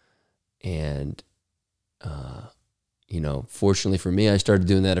 And, fortunately for me, I started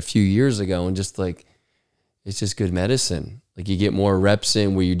doing that a few years ago, and just like, it's just good medicine. Like, you get more reps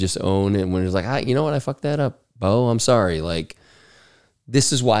in where you just own it, when it's like, you know what, I fucked that up, Bo, I'm sorry. Like,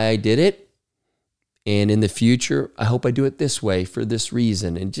 this is why I did it. And in the future, I hope I do it this way for this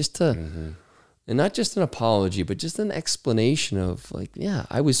reason. And just to And not just an apology, but just an explanation of like, yeah,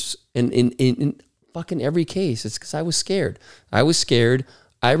 I was in fucking every case. It's because I was scared. I was scared.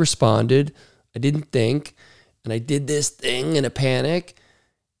 I responded. I didn't think. And I did this thing in a panic.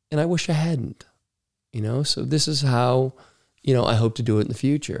 And I wish I hadn't, So this is how, I hope to do it in the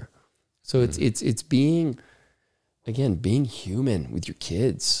future. So it's being, again, being human with your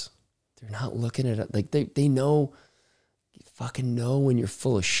kids. They're not looking at it like they know. Fucking know when you're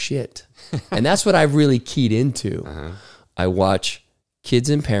full of shit. And that's what I've really keyed into. I watch kids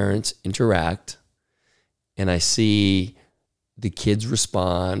and parents interact, and I see the kids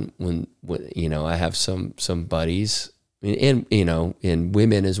respond when I have some buddies and and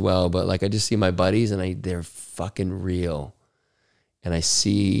women as well, but like I just see my buddies and they're fucking real. And I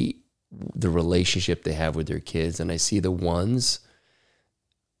see the relationship they have with their kids, and I see the ones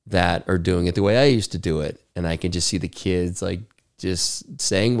that are doing it the way I used to do it. And I can just see the kids like just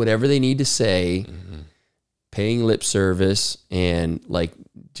saying whatever they need to say, paying lip service, and like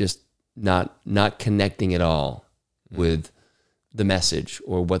just not connecting at all with the message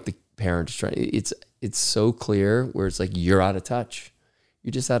or what the parent is trying. It's so clear where it's like, you're out of touch.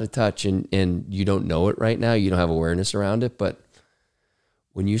 You're just out of touch, and you don't know it right now. You don't have awareness around it. But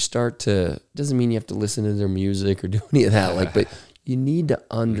when you start to, doesn't mean you have to listen to their music or do any of that. But you need to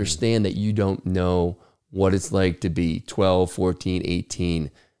understand that you don't know what it's like to be 12, 14,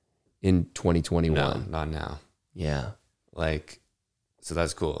 18 in 2021. No, not now. Yeah. So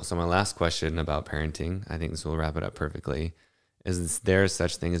that's cool. So my last question about parenting, I think this will wrap it up perfectly, is there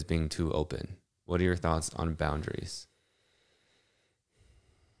such thing as being too open? What are your thoughts on boundaries?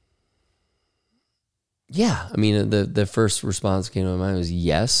 Yeah. I mean, the first response that came to my mind was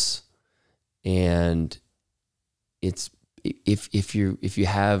yes. And it's, if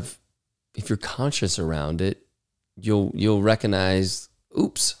you're conscious around it, you'll recognize,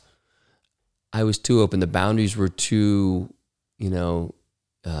 oops, I was too open. The boundaries were too,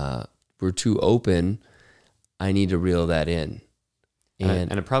 were too open. I need to reel that in.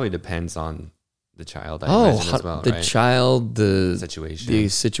 And it probably depends on the child, I imagine, as well, the right? child, the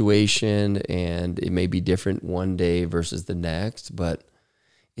situation, and it may be different one day versus the next, but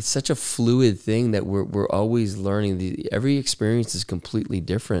it's such a fluid thing that we're always learning. Every experience is completely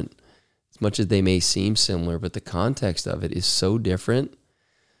different, as much as they may seem similar, but the context of it is so different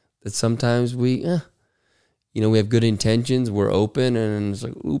that sometimes we have good intentions, we're open, and it's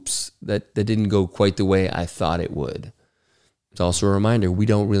like, oops, that didn't go quite the way I thought it would. It's also a reminder, we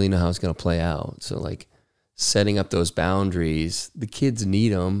don't really know how it's going to play out. So like setting up those boundaries, the kids need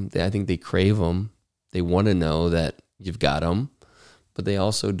them. I think they crave them. They want to know that you've got them. But they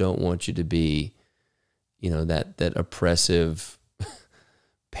also don't want you to be, that oppressive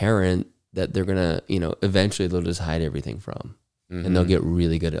parent that they're going to, eventually they'll just hide everything from. Mm-hmm. And they'll get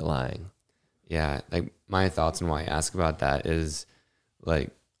really good at lying. Yeah. Like my thoughts and why I ask about that is like,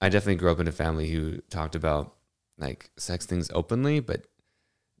 I definitely grew up in a family who talked about like sex things openly, but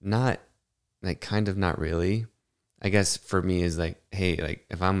not like kind of not really. I guess for me is like, hey, like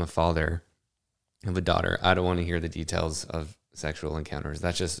if I'm a father of a daughter, I don't want to hear the details of sexual encounters.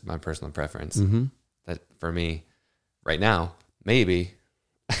 That's just my personal preference. Mm-hmm. That for me right now, maybe.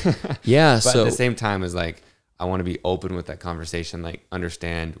 Yeah. But So at the same time is like, I want to be open with that conversation, like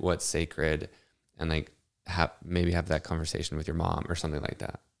understand what's sacred and like maybe have that conversation with your mom or something like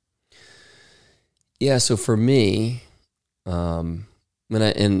that. Yeah. So for me, I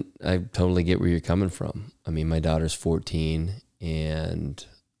totally get where you're coming from. I mean, my daughter's 14 and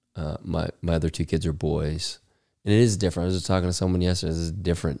my other two kids are boys. And it is different. I was just talking to someone yesterday. It's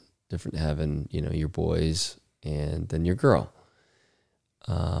different having, your boys and then your girl.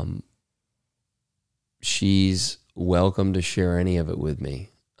 She's welcome to share any of it with me.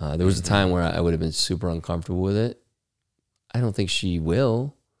 There was a time where I would have been super uncomfortable with it. I don't think she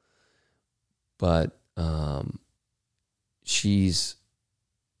will, but she's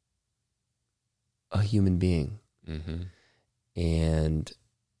a human being. Mm-hmm. And,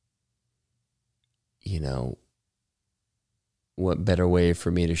 what better way for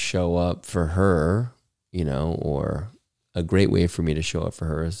me to show up for her, or a great way for me to show up for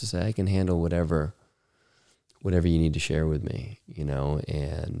her is to say, I can handle whatever you need to share with me,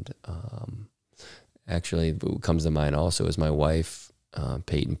 and actually what comes to mind also is my wife,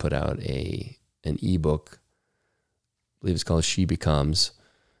 Peyton, put out an ebook, I believe it's called She Becomes,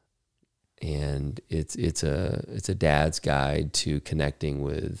 and it's a dad's guide to connecting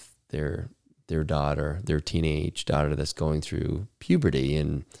with their daughter, their teenage daughter that's going through puberty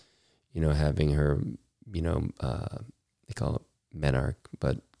and, having her, they call it menarche,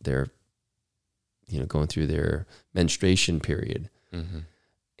 but they're, going through their menstruation period. Mm-hmm.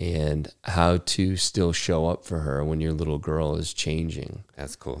 and how to still show up for her when your little girl is changing.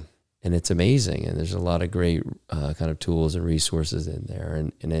 That's cool. And it's amazing. And there's a lot of great kind of tools and resources in there.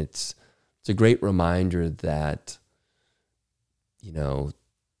 And it's a great reminder that, you know,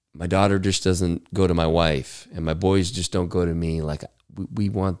 my daughter just doesn't go to my wife and my boys just don't go to me. Like, we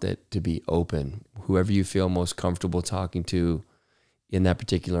want that to be open. Whoever you feel most comfortable talking to in that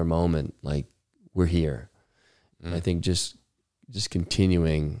particular moment, like, we're here. And I think just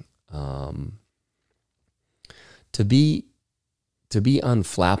continuing to be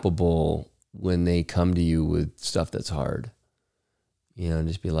unflappable when they come to you with stuff that's hard. You know,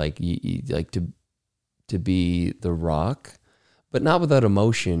 just be like, you like to be the rock, but not without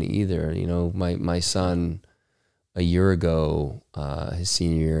emotion either. You know, my son a year ago, his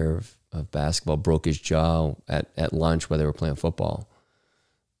senior year of basketball, broke his jaw at lunch while they were playing football.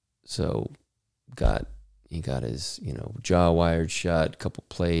 So he got his, you know, jaw wired shut, couple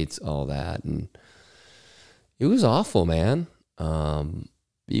plates, all that. And it was awful, man.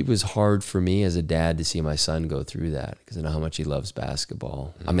 It was hard for me as a dad to see my son go through that because I know how much he loves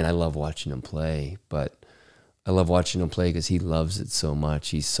basketball. I mean, I love watching him play, but I love watching him play because he loves it so much.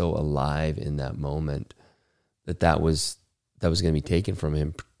 He's so alive in that moment that was going to be taken from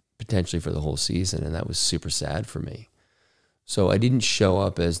him potentially for the whole season. And that was super sad for me. So I didn't show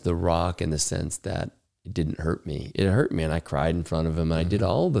up as the rock in the sense that it didn't hurt me. It hurt me, and I cried in front of him, and I did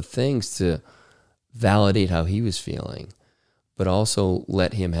all the things to validate how he was feeling, but also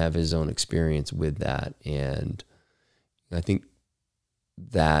let him have his own experience with that. And I think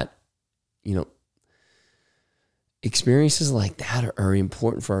that, you know, experiences like that are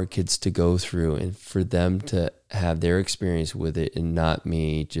important for our kids to go through and for them to have their experience with it and not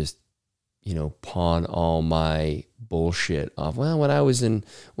me just, you know, pawn all my bullshit off. Well, when I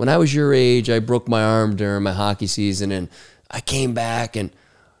was your age, I broke my arm during my hockey season and I came back. And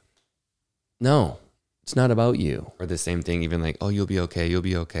no, it's not about you. Or the same thing, even like, oh, you'll be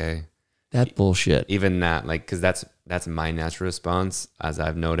okay. That bullshit. Even that, like, because that's my natural response, as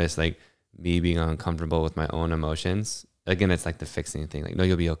I've noticed, like, me being uncomfortable with my own emotions. Again, it's like the fixing thing. Like, no,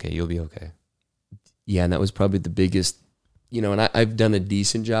 you'll be okay. Yeah, and that was probably the biggest, you know, and I've done a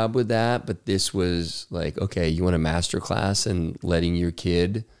decent job with that, but this was like, okay, you want a master class and letting your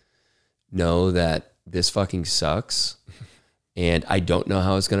kid know that this fucking sucks. And I don't know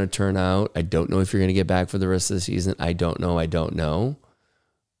how it's going to turn out. I don't know if you're going to get back for the rest of the season. I don't know.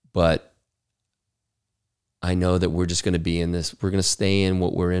 But I know that we're just going to be in this. We're going to stay in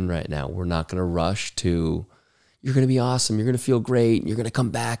what we're in right now. We're not going to rush to, you're going to be awesome. You're going to feel great. You're going to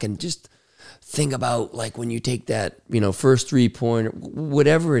come back and just think about like when you take that, you know, first 3-pointer,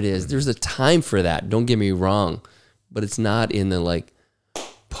 whatever it is, there's a time for that. Don't get me wrong, but it's not in the like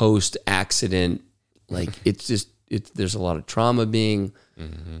post accident. Like it's just, there's a lot of trauma being,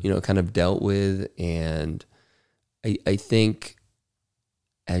 you know, kind of dealt with. And I think,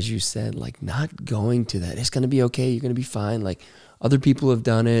 as you said, like not going to that, it's going to be okay. You're going to be fine. Like other people have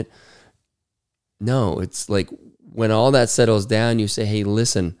done it. No, it's like when all that settles down, you say, hey,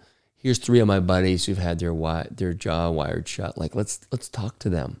 listen, here's 3 of my buddies who've had their jaw wired shut. Like, let's talk to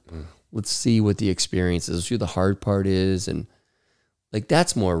them. Let's see what the experience is. Let's see what the hard part is. And like,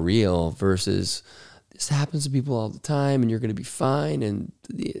 that's more real versus this happens to people all the time and you're going to be fine and,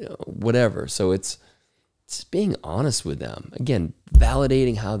 you know, whatever. So it's being honest with them. Again,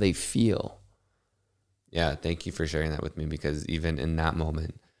 validating how they feel. Yeah, thank you for sharing that with me, because even in that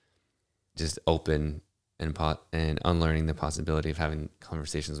moment, just open and unlearning the possibility of having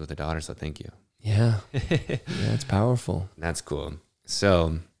conversations with a daughter. So thank you. Yeah. Yeah, it's powerful. That's cool.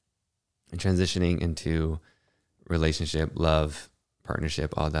 So transitioning into relationship, love,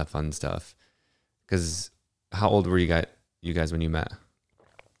 partnership, all that fun stuff. Because how old were you guys when you met?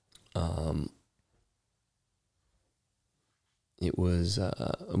 It was,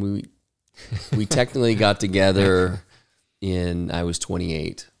 we technically got together I was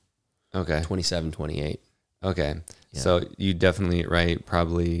 28. Okay. 27, 28. Okay. Yeah. So you definitely, right,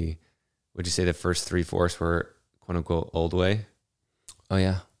 probably, would you say the first 3/4 were quote unquote old way? Oh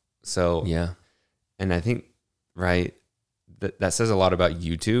yeah. So, yeah. And I think, right, that says a lot about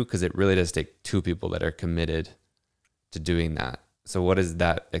you two, because it really does take 2 people that are committed to doing that. So what has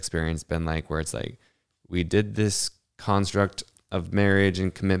that experience been like, where it's like, we did this construct of marriage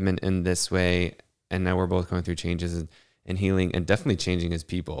and commitment in this way, and now we're both going through changes and healing and definitely changing as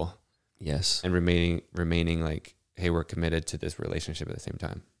people. Yes. And remaining like, hey, we're committed to this relationship at the same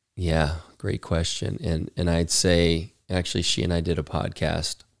time. Yeah, great question. And I'd say, actually, she and I did a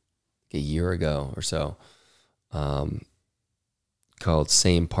podcast a year ago or so, called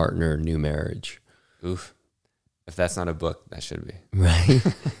Same Partner, New Marriage. Oof. If that's not a book, that should be. Right.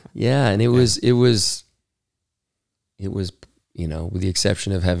 Yeah. And it was, with the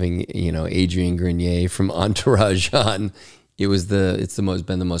exception of having, Adrian Grenier from Entourage on, been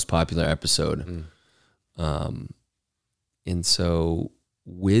the most popular episode. And so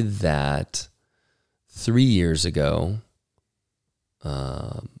with that, 3 years ago,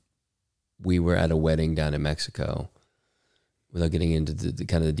 we were at a wedding down in Mexico. Without getting into the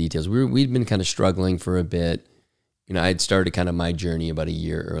kind of the details, we'd been kind of struggling for a bit. I'd started kind of my journey about a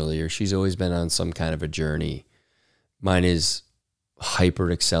year earlier. She's always been on some kind of a journey. Mine is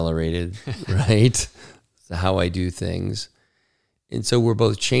hyper accelerated, right? So how I do things. And so we're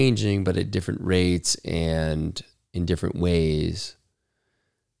both changing, but at different rates and in different ways.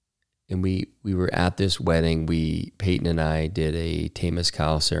 And we were at this wedding. Peyton and I did a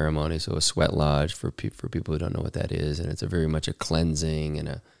Temazcal ceremony, so a sweat lodge for people who don't know what that is. And it's very much a cleansing and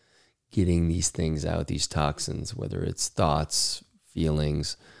a getting these things out, these toxins, whether it's thoughts,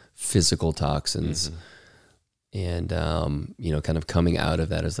 feelings, physical toxins. And, kind of coming out of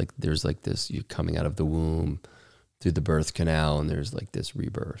that is like, there's like this, you're coming out of the womb through the birth canal, and there's like this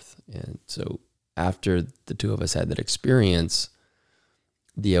rebirth. And so after the two of us had that experience,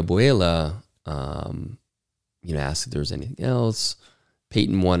 the abuela, asked if there was anything else.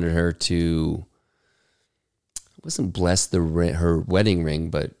 Peyton wanted her to, wasn't bless her wedding ring,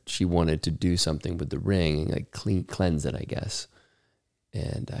 but she wanted to do something with the ring and like cleanse it, I guess.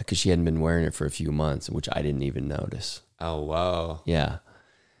 And because she hadn't been wearing it for a few months, which I didn't even notice. Oh, wow. Yeah.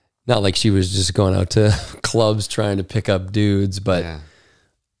 Not like she was just going out to clubs trying to pick up dudes, but,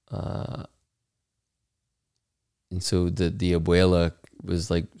 and so the abuela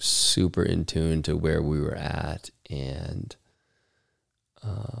was like super in tune to where we were at. And,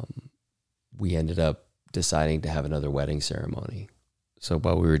 we ended up deciding to have another wedding ceremony. So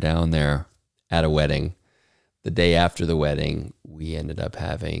while we were down there at a wedding, the day after the wedding, we ended up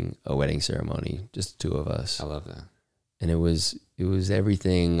having a wedding ceremony, just the two of us. I love that. And it was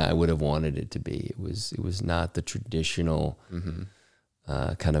everything I would have wanted it to be. It was not the traditional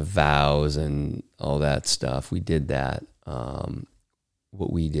kind of vows and all that stuff. We did that.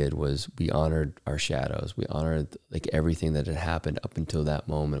 What we did was we honored our shadows. We honored like everything that had happened up until that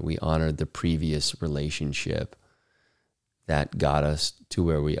moment. We honored the previous relationship that got us to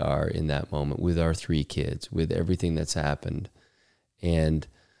where we are in that moment with our 3 kids, with everything that's happened, and,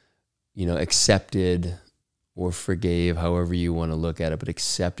 accepted or forgave, however you want to look at it, but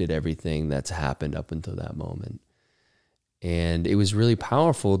accepted everything that's happened up until that moment. And it was really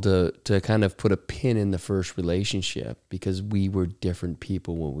powerful to kind of put a pin in the first relationship, because we were different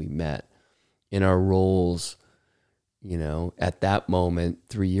people when we met. And our roles, at that moment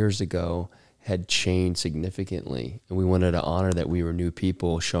 3 years ago had changed significantly. And we wanted to honor that we were new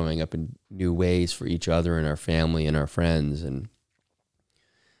people showing up in new ways for each other and our family and our friends. And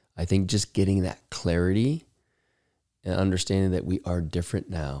I think just getting that clarity and understanding that we are different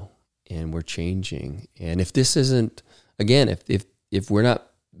now and we're changing. And if this isn't, again, if we're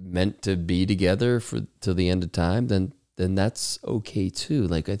not meant to be together till the end of time, then that's okay too.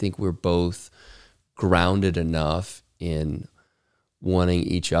 Like, I think we're both grounded enough in wanting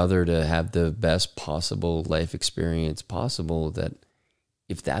each other to have the best possible life experience possible, that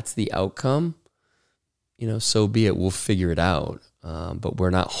if that's the outcome, so be it. We'll figure it out. But we're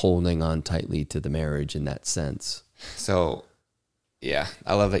not holding on tightly to the marriage in that sense. So, yeah,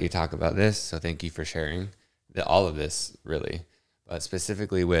 I love that you talk about this. So thank you for sharing all of this, really. But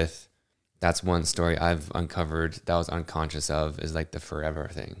specifically that's one story I've uncovered that I was unconscious of, is like the forever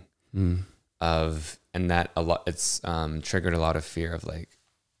thing. And that it's triggered a lot of fear of like,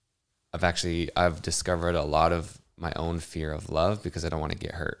 I've discovered a lot of my own fear of love because I don't want to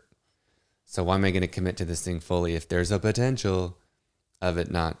get hurt. So why am I going to commit to this thing fully if there's a potential of it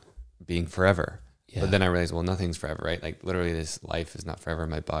not being forever? Yeah. But then I realized, well, nothing's forever, right? Like literally this life is not forever.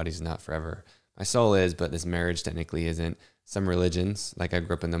 My body's not forever. My soul is, but this marriage technically isn't. Some religions, like I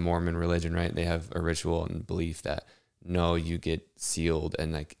grew up in the Mormon religion, right? They have a ritual and belief that no, you get sealed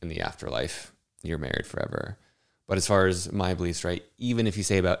and like in the afterlife, you're married forever. But as far as my beliefs, right? Even if you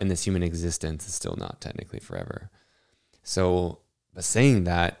say about in this human existence, it's still not technically forever. So, but saying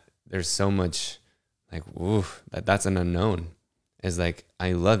that, there's so much like, woof, that's an unknown. Is like,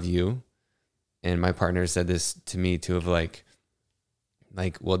 I love you. And my partner said this to me too, of like,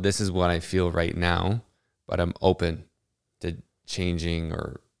 well, this is what I feel right now, but I'm open to changing,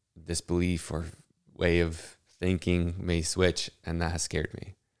 or this belief or way of thinking may switch. And that has scared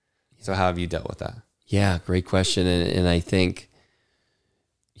me. So how have you dealt with that? Yeah, great question. And I think,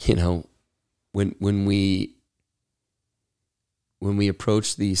 when we when we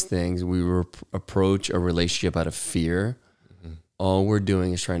approach these things, approach a relationship out of fear. All we're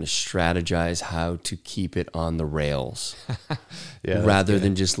doing is trying to strategize how to keep it on the rails, rather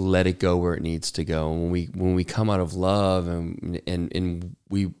than just let it go where it needs to go. And when we come out of love when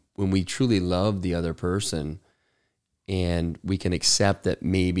we truly love the other person, and we can accept that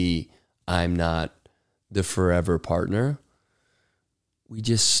maybe I'm not the forever partner, we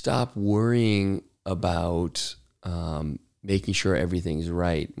just stop worrying about making sure everything's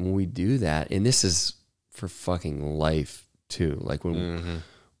right. When we do that, and this is for fucking life too, like when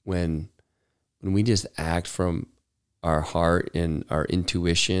we just act from our heart and our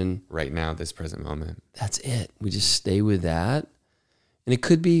intuition right now, this present moment, that's it. We just stay with that. And it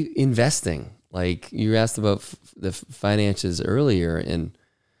could be investing. Like you asked about the finances earlier, and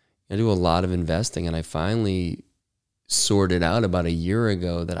I do a lot of investing, and I finally sorted out about a year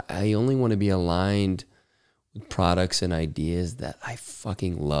ago that I only want to be aligned with products and ideas that I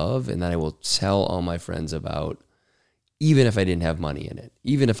fucking love and that I will tell all my friends about, even if I didn't have money in it,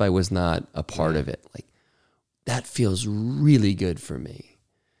 even if I was not a part of it. Like, that feels really good for me,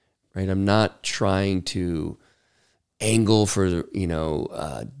 right? I'm not trying to angle for,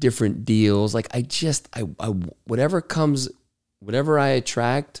 different deals. Like I whatever I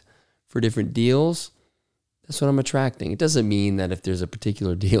attract for different deals, that's what I'm attracting. It doesn't mean that if there's a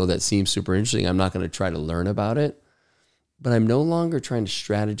particular deal that seems super interesting, I'm not going to try to learn about it, but I'm no longer trying to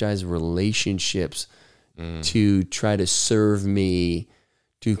strategize relationships to try to serve me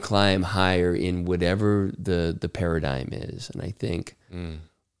to climb higher in whatever the paradigm is. And I think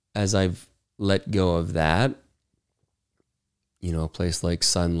as I've let go of that, a place like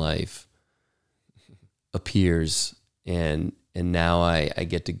Sun Life appears, and now I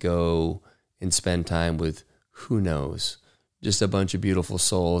get to go and spend time with, who knows, just a bunch of beautiful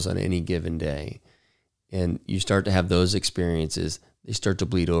souls on any given day. And you start to have those experiences, they start to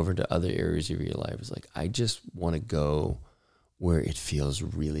bleed over into other areas of your life. It's like, I just want to go where it feels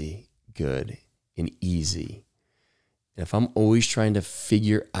really good and easy. And if I'm always trying to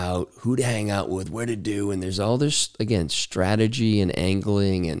figure out who to hang out with, where to do, and there's all this, again, strategy and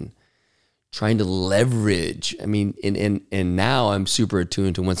angling and trying to leverage. I mean, and now I'm super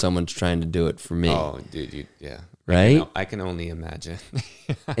attuned to when someone's trying to do it for me. Oh, dude, yeah. Right? I can only imagine.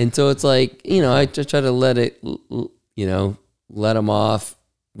 And so it's like, I just try to let them off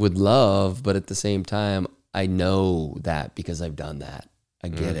with love, but at the same time, I know that because I've done that. I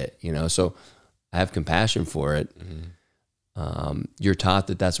get it, so I have compassion for it. You're taught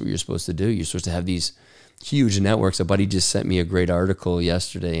that that's what you're supposed to do. You're supposed to have these huge networks. A buddy just sent me a great article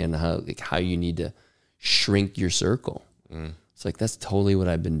yesterday on how you need to shrink your circle. It's like, that's totally what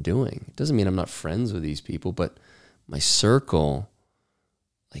I've been doing. It doesn't mean I'm not friends with these people, but my circle,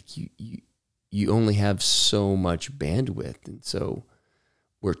 like you only have so much bandwidth. And so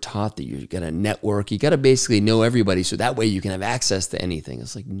we're taught that you got to network. You got to basically know everybody, so that way you can have access to anything.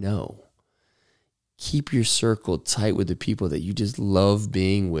 It's like, no. Keep your circle tight with the people that you just love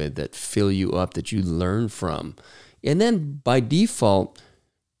being with, that fill you up, that you learn from. And then by default,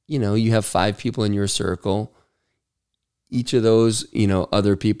 you have 5 people in your circle. Each of those,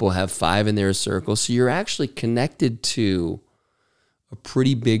 other people have 5 in their circle. So you're actually connected to a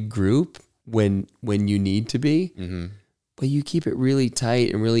pretty big group when you need to be. But you keep it really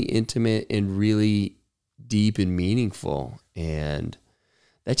tight and really intimate and really deep and meaningful. And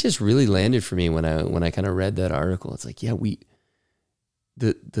that just really landed for me when I kind of read that article. It's like, yeah,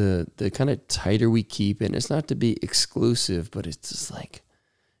 the kind of tighter we keep it, and it's not to be exclusive, but it's just like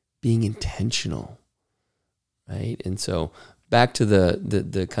being intentional, right? And so back to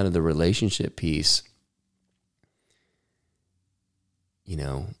the kind of the relationship piece,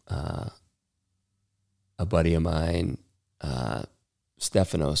 a buddy of mine,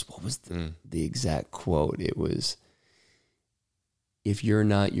 Stephanos, what was the exact quote? It was, if you're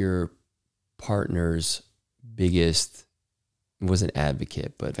not your partner's biggest, it wasn't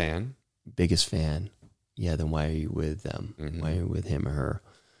advocate, but biggest fan, yeah, then why are you with them? Why are you with him or her?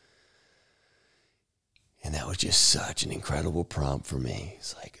 And that was just such an incredible prompt for me.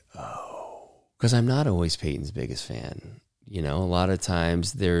 It's like, because I'm not always Peyton's biggest fan. A lot of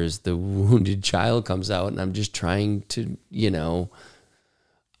times there's the wounded child comes out, and I'm just trying to,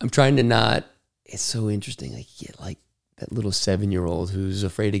 I'm trying to not, it's so interesting. Like that little 7-year-old who's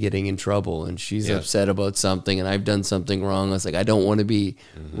afraid of getting in trouble, and she's upset about something, and I've done something wrong. It's like, I don't want to be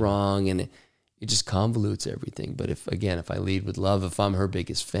wrong. And it just convolutes everything. But if I lead with love, if I'm her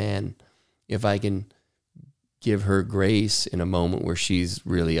biggest fan, if I can give her grace in a moment where she's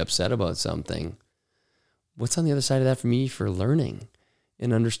really upset about something, what's on the other side of that for me for learning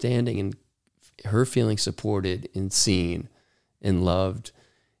and understanding and her feeling supported and seen and loved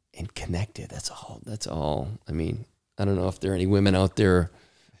and connected. That's all. I mean, I don't know if there are any women out there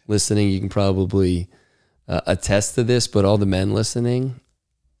listening. You can probably attest to this, but all the men listening,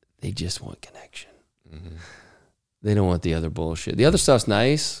 they just want connection. Mm-hmm. They don't want the other bullshit. The other stuff's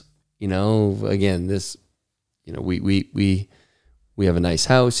nice. Again, this, we have a nice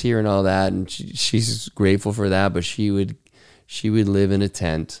house here and all that, and she's grateful for that, but she would live in a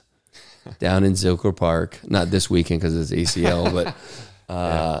tent down in Zilker Park, not this weekend because it's ACL,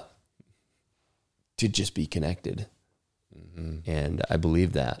 but to just be connected. Mm-hmm. And I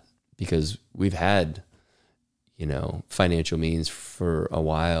believe that because we've had, financial means for a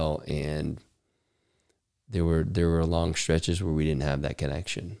while, and there were long stretches where we didn't have that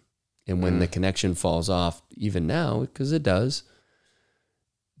connection. And when the connection falls off, even now, because it does,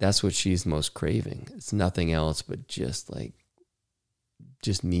 that's what she's most craving. It's nothing else but just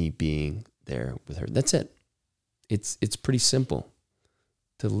me being there with her. That's it. It's pretty simple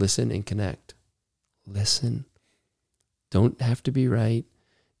to listen and connect. Listen. Don't have to be right.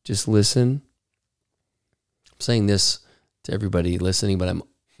 Just listen. I'm saying this to everybody listening, but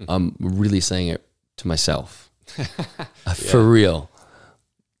I'm really saying it to myself. For real.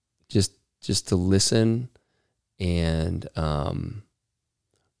 Just to listen, and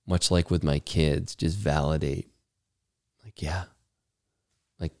much like with my kids, just validate.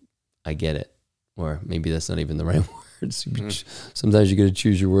 I get it. Or maybe that's not even the right words. Mm-hmm. Sometimes you got to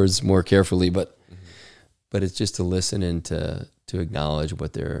choose your words more carefully, but it's just to listen and to acknowledge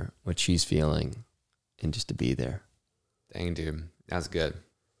what she's feeling, and just to be there. Dang, dude, that's good.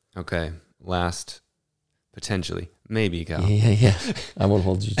 Okay, last, potentially, maybe, Cal. Yeah. I won't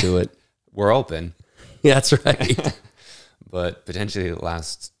hold you to it. We're open. Yeah, that's right. But potentially, the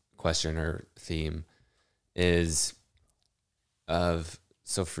last question or theme is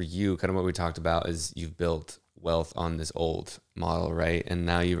so for you, kind of what we talked about is you've built wealth on this old model, right? And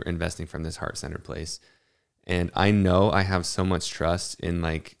now you're investing from this heart-centered place. And I know I have so much trust in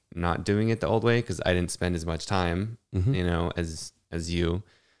not doing it the old way because I didn't spend as much time, as you.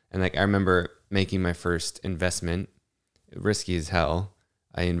 And I remember making my first investment, risky as hell.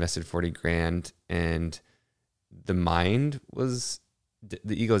 I invested 40 grand, and the mind was, the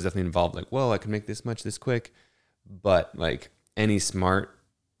ego is definitely involved. Whoa, I can make this much this quick. But any smart,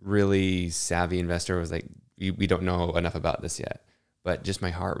 really savvy investor was we don't know enough about this yet. But just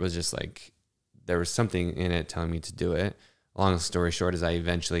my heart was just there was something in it telling me to do it. Long story short is I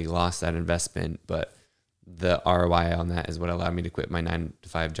eventually lost that investment, but the ROI on that is what allowed me to quit my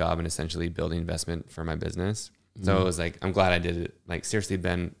 9-to-5 job and essentially build an investment for my business. Mm-hmm. So it was I'm glad I did it. Seriously,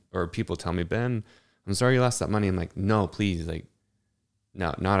 Ben, or people tell me, Ben, I'm sorry you lost that money. I'm no, please.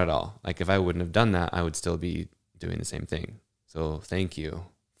 No, not at all. If I wouldn't have done that, I would still be doing the same thing. So thank you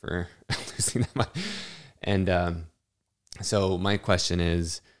for losing that money. And so my question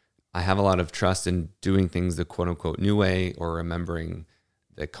is, I have a lot of trust in doing things the quote unquote new way, or remembering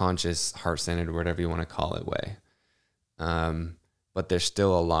the conscious, heart-centered, whatever you want to call it, way. But there's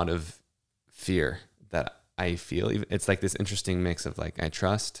still a lot of fear that I feel. It's this interesting mix of I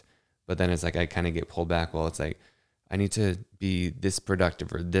trust, but then it's I kind of get pulled back. Well, it's I need to be this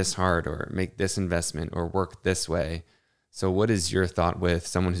productive or this hard or make this investment or work this way. So what is your thought with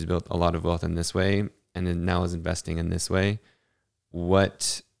someone who's built a lot of wealth in this way and then now is investing in this way?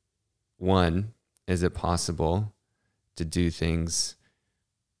 One, is it possible to do things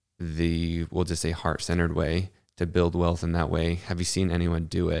we'll just say heart-centered way, to build wealth in that way? Have you seen anyone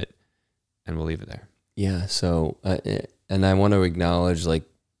do it? And we'll leave it there. Yeah. So, and I want to acknowledge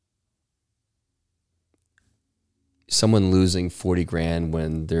someone losing 40 grand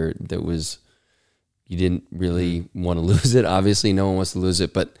when you didn't really want to lose it. Obviously no one wants to lose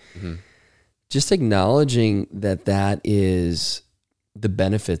it, but just acknowledging that is the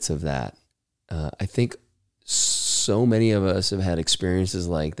benefits of that. I think so many of us have had experiences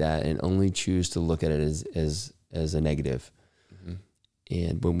like that and only choose to look at it as a negative. Mm-hmm.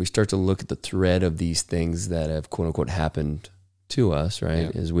 And when we start to look at the thread of these things that have quote unquote happened to us,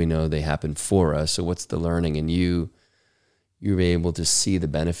 right? Yeah. As we know, they happened for us. So what's the learning? And you were able to see the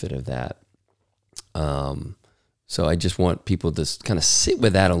benefit of that. So I just want people to kind of sit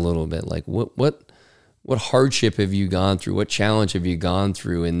with that a little bit. What hardship have you gone through? What challenge have you gone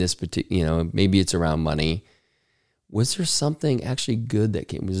through in this particular, maybe it's around money. Was there something actually good that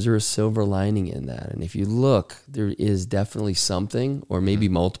came? Was there a silver lining in that? And if you look, there is definitely something, or maybe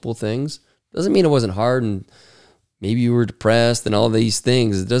multiple things. Doesn't mean it wasn't hard and maybe you were depressed and all these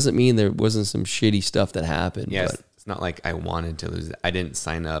things. It doesn't mean there wasn't some shitty stuff that happened. Yes, but it's not I wanted to lose it. I didn't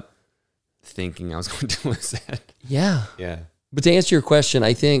sign up thinking I was going to lose it. Yeah. Yeah. But to answer your question,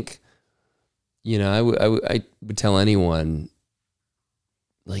 I think, I would tell anyone,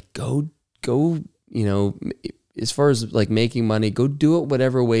 like go, as far as like making money, go do it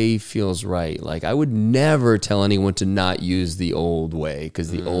whatever way feels right. Like I would never tell anyone to not use the old way, because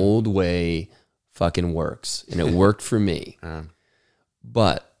the old way fucking works, and it worked for me.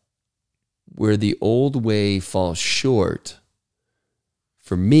 But where the old way falls short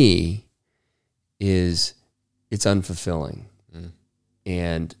for me is it's unfulfilling.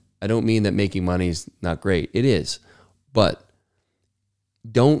 And I don't mean that making money is not great. It is. But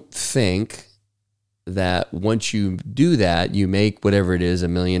don't think that once you do that, you make whatever it is, $1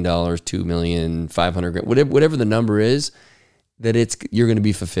 million, 2 million, 500 grand, whatever the number is, that you're going to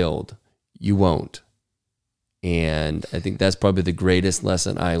be fulfilled. You won't. And I think that's probably the greatest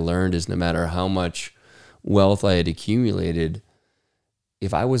lesson I learned, is no matter how much wealth I had accumulated,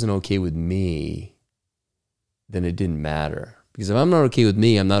 if I wasn't okay with me, then it didn't matter. Because if I'm not okay with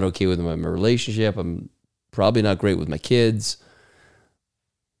me, I'm not okay with my relationship. I'm probably not great with my kids.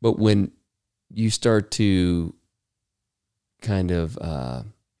 But when you start to kind of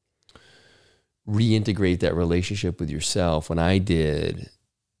reintegrate that relationship with yourself, when I did,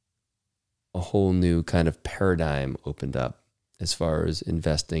 a whole new kind of paradigm opened up as far as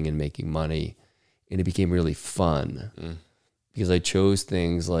investing and making money. And it became really fun because I chose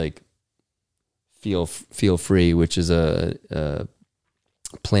things like Feel Free, which is a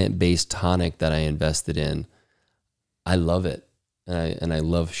plant-based tonic that I invested in. I love it. And I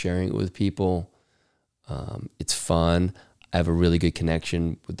love sharing it with people. It's fun. I have a really good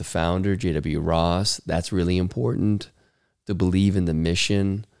connection with the founder, J.W. Ross. That's really important, to believe in the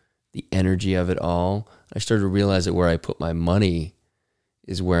mission, the energy of it all. I started to realize that where I put my money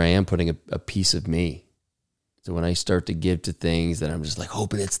is where I am putting a piece of me. So when I start to give to things that I'm just like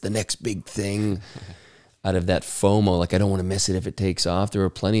hoping it's the next big thing, out of that FOMO, like I don't want to miss it if it takes off. There were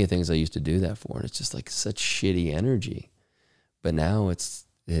plenty of things I used to do that for, and it's just like such shitty energy. But now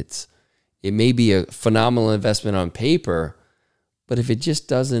it may be a phenomenal investment on paper, but if it just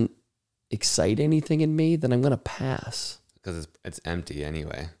doesn't excite anything in me, then I'm going to pass. Because it's empty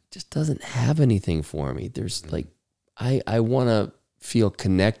anyway. It just doesn't have anything for me. There's like, I want to feel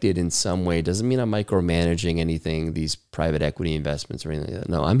connected in some way. It doesn't mean I'm micromanaging anything, these private equity investments or anything like that.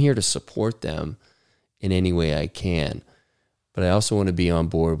 No, I'm here to support them in any way I can. But I also want to be on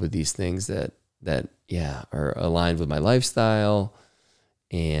board with these things that are aligned with my lifestyle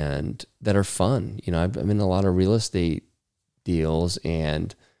and that are fun. I'm in a lot of real estate deals,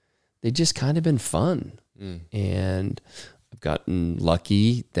 and they just kind of been fun. And I've gotten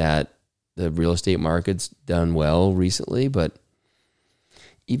lucky that the real estate market's done well recently, but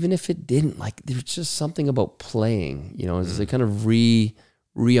even if it didn't, like, there's just something about playing, it's like kind of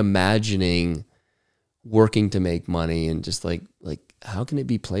reimagining working to make money, and just like how can it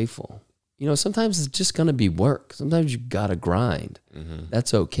be playful? Sometimes it's just going to be work. Sometimes you got to grind.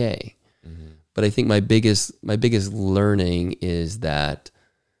 That's okay. But I think my biggest learning is that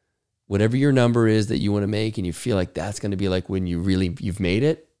whatever your number is that you want to make, and you feel like that's going to be like when you've made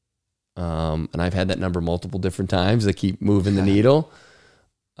it. And I've had that number multiple different times that keep moving the needle.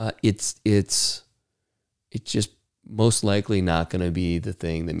 It's just most likely not going to be the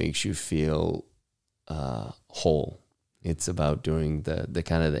thing that makes you feel whole. It's about doing the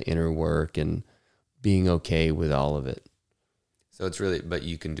kind of the inner work and being okay with all of it. So it's really, but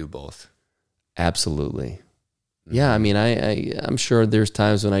you can do both. Absolutely. Yeah, I mean, I'm sure there's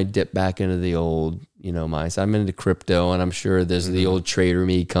times when I dip back into the old, mindset. I'm into crypto, and I'm sure there's the old trader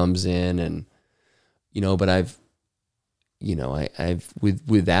me comes in, and but I've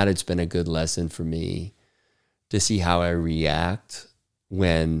with that, it's been a good lesson for me to see how I react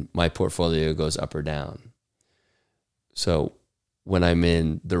when my portfolio goes up or down. So when I'm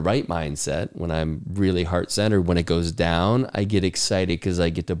in the right mindset, when I'm really heart-centered, when it goes down, I get excited because I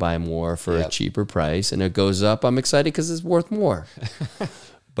get to buy more for a cheaper price. And it goes up, I'm excited because it's worth more.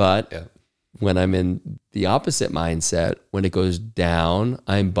 But when I'm in the opposite mindset, when it goes down,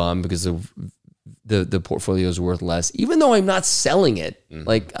 I'm bummed because of the portfolio is worth less, even though I'm not selling it.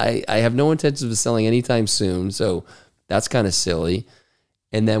 Like I have no intention of selling anytime soon. So that's kind of silly.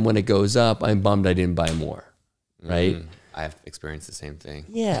 And then when it goes up, I'm bummed I didn't buy more. Right? I've experienced the same thing.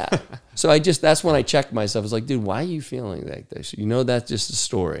 Yeah. So that's when I checked myself. I was like, dude, why are you feeling like this? That's just a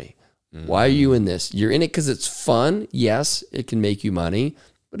story. Why are you in this? You're in it because it's fun. Yes, it can make you money,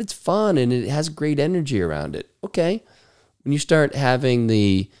 but it's fun and it has great energy around it. Okay. When you start having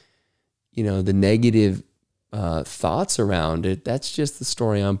the negative thoughts around it, that's just the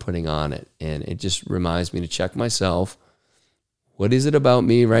story I'm putting on it. And it just reminds me to check myself. What is it about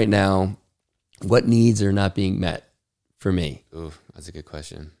me right now? What needs are not being met for me? Ooh, that's a good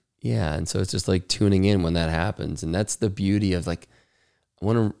question. Yeah. And so it's just like tuning in when that happens. And that's the beauty of like,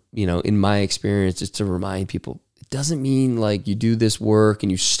 to, in my experience, just to remind people, it doesn't mean like you do this work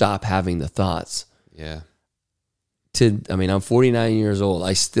and you stop having the thoughts. Yeah. I'm 49 years old.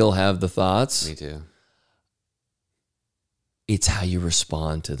 I still have the thoughts. Me too. It's how you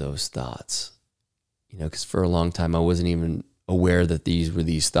respond to those thoughts. Because for a long time, I wasn't even aware that these were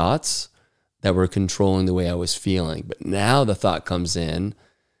these thoughts that were controlling the way I was feeling. But now the thought comes in,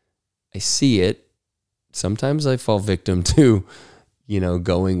 I see it. Sometimes I fall victim to,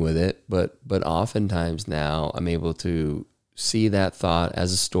 going with it. But oftentimes now I'm able to see that thought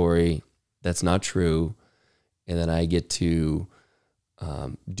as a story that's not true. And then I get to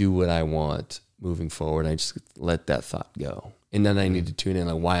do what I want moving forward. I just let that thought go. And then I need to tune in,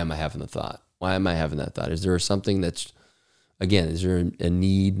 like, why am I having the thought? Why am I having that thought? Is there something that's, again, is there a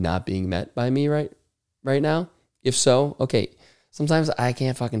need not being met by me right now? If so, okay. Sometimes I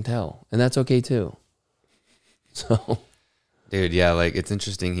can't fucking tell, and that's okay too. So, dude, yeah, like, it's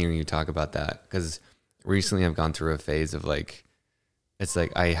interesting hearing you talk about that, because recently I've gone through a phase of like, it's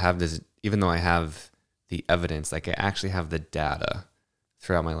like I have this, even though I have the evidence, like I actually have the data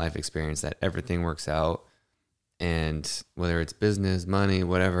throughout my life experience that everything works out, and whether it's business, money,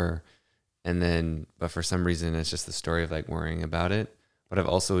 whatever. And then, but for some reason, it's just the story of like worrying about it. But I've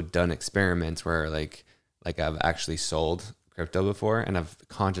also done experiments where like I've actually sold crypto before, and I've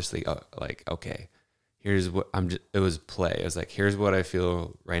consciously like, okay, here's what it was play. It was like, here's what I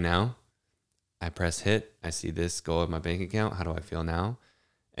feel right now. I press hit. I see this go in my bank account. How do I feel now?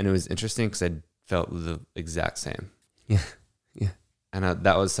 And it was interesting because I felt the exact same. Yeah. Yeah. And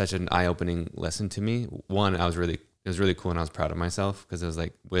that was such an eye-opening lesson to me. One, it was really cool, and I was proud of myself because it was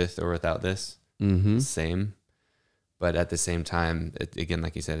like, with or without this, same. But at the same time, again,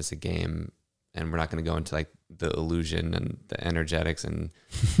 like you said, it's a game, and we're not going to go into like the illusion and the energetics and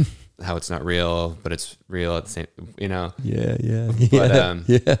how it's not real, but it's real at the same, Yeah. But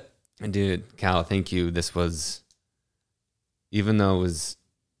yeah. And dude, Cal, thank you. This was, even though it was,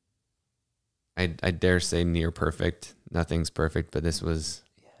 I dare say near perfect. Nothing's perfect, but this was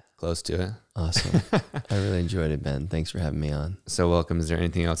close to it. Awesome. I really enjoyed it, Ben. Thanks for having me on. So welcome. Is there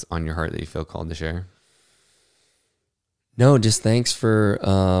anything else on your heart that you feel called to share? No, just thanks for,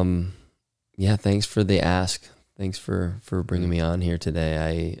 thanks for the ask. Thanks for bringing me on here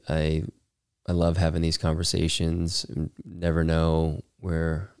today. I love having these conversations. Never know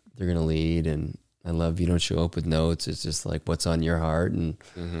where they're going to lead. And I love, you don't show up with notes. It's just like, what's on your heart? And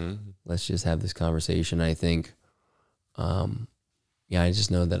let's just have this conversation. I think, I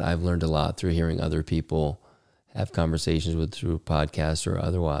just know that I've learned a lot through hearing other people have conversations through podcasts or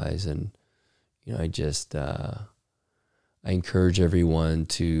otherwise. And, I encourage everyone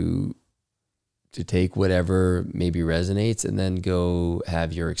to take whatever maybe resonates and then go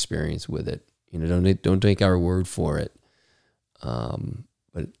have your experience with it. Don't take our word for it.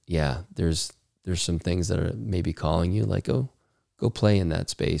 But yeah, there's some things that are maybe calling you, like, go play in that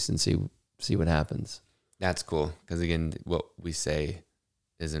space and see what happens. That's cool. Because again, what we say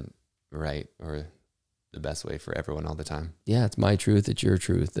isn't right or the best way for everyone all the time. Yeah, it's my truth. It's your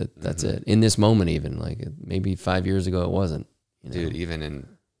truth. That's it. In this moment, even like maybe 5 years ago, it wasn't. Dude, even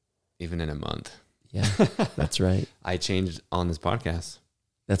in a month. Yeah, that's right. I changed on this podcast.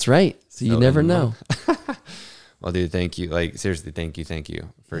 That's right. So you never know. Well, dude, thank you. Like, seriously, thank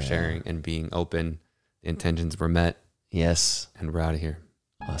you for sharing and being open. The intentions were met. Yes. And we're out of here.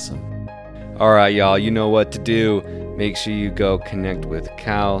 Awesome. All right, y'all. You know what to do. Make sure you go connect with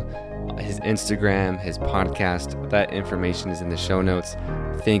Cal, his Instagram, his podcast. That information is in the show notes.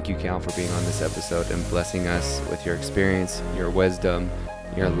 Thank you, Cal, for being on this episode and blessing us with your experience, your wisdom,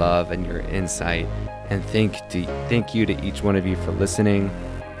 your love, and your insight. And thank you to each one of you for listening.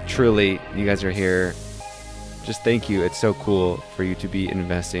 Truly, you guys are here. Just thank you. It's so cool for you to be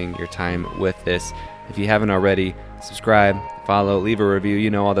investing your time with this. If you haven't already, subscribe, follow, leave a review. You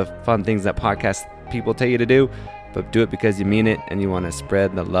know all the fun things that podcast people tell you to do, but do it because you mean it and you want to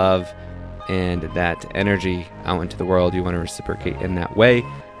spread the love and that energy out into the world. You want to reciprocate in that way.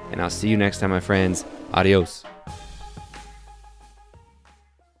 And I'll see you next time, my friends. Adios.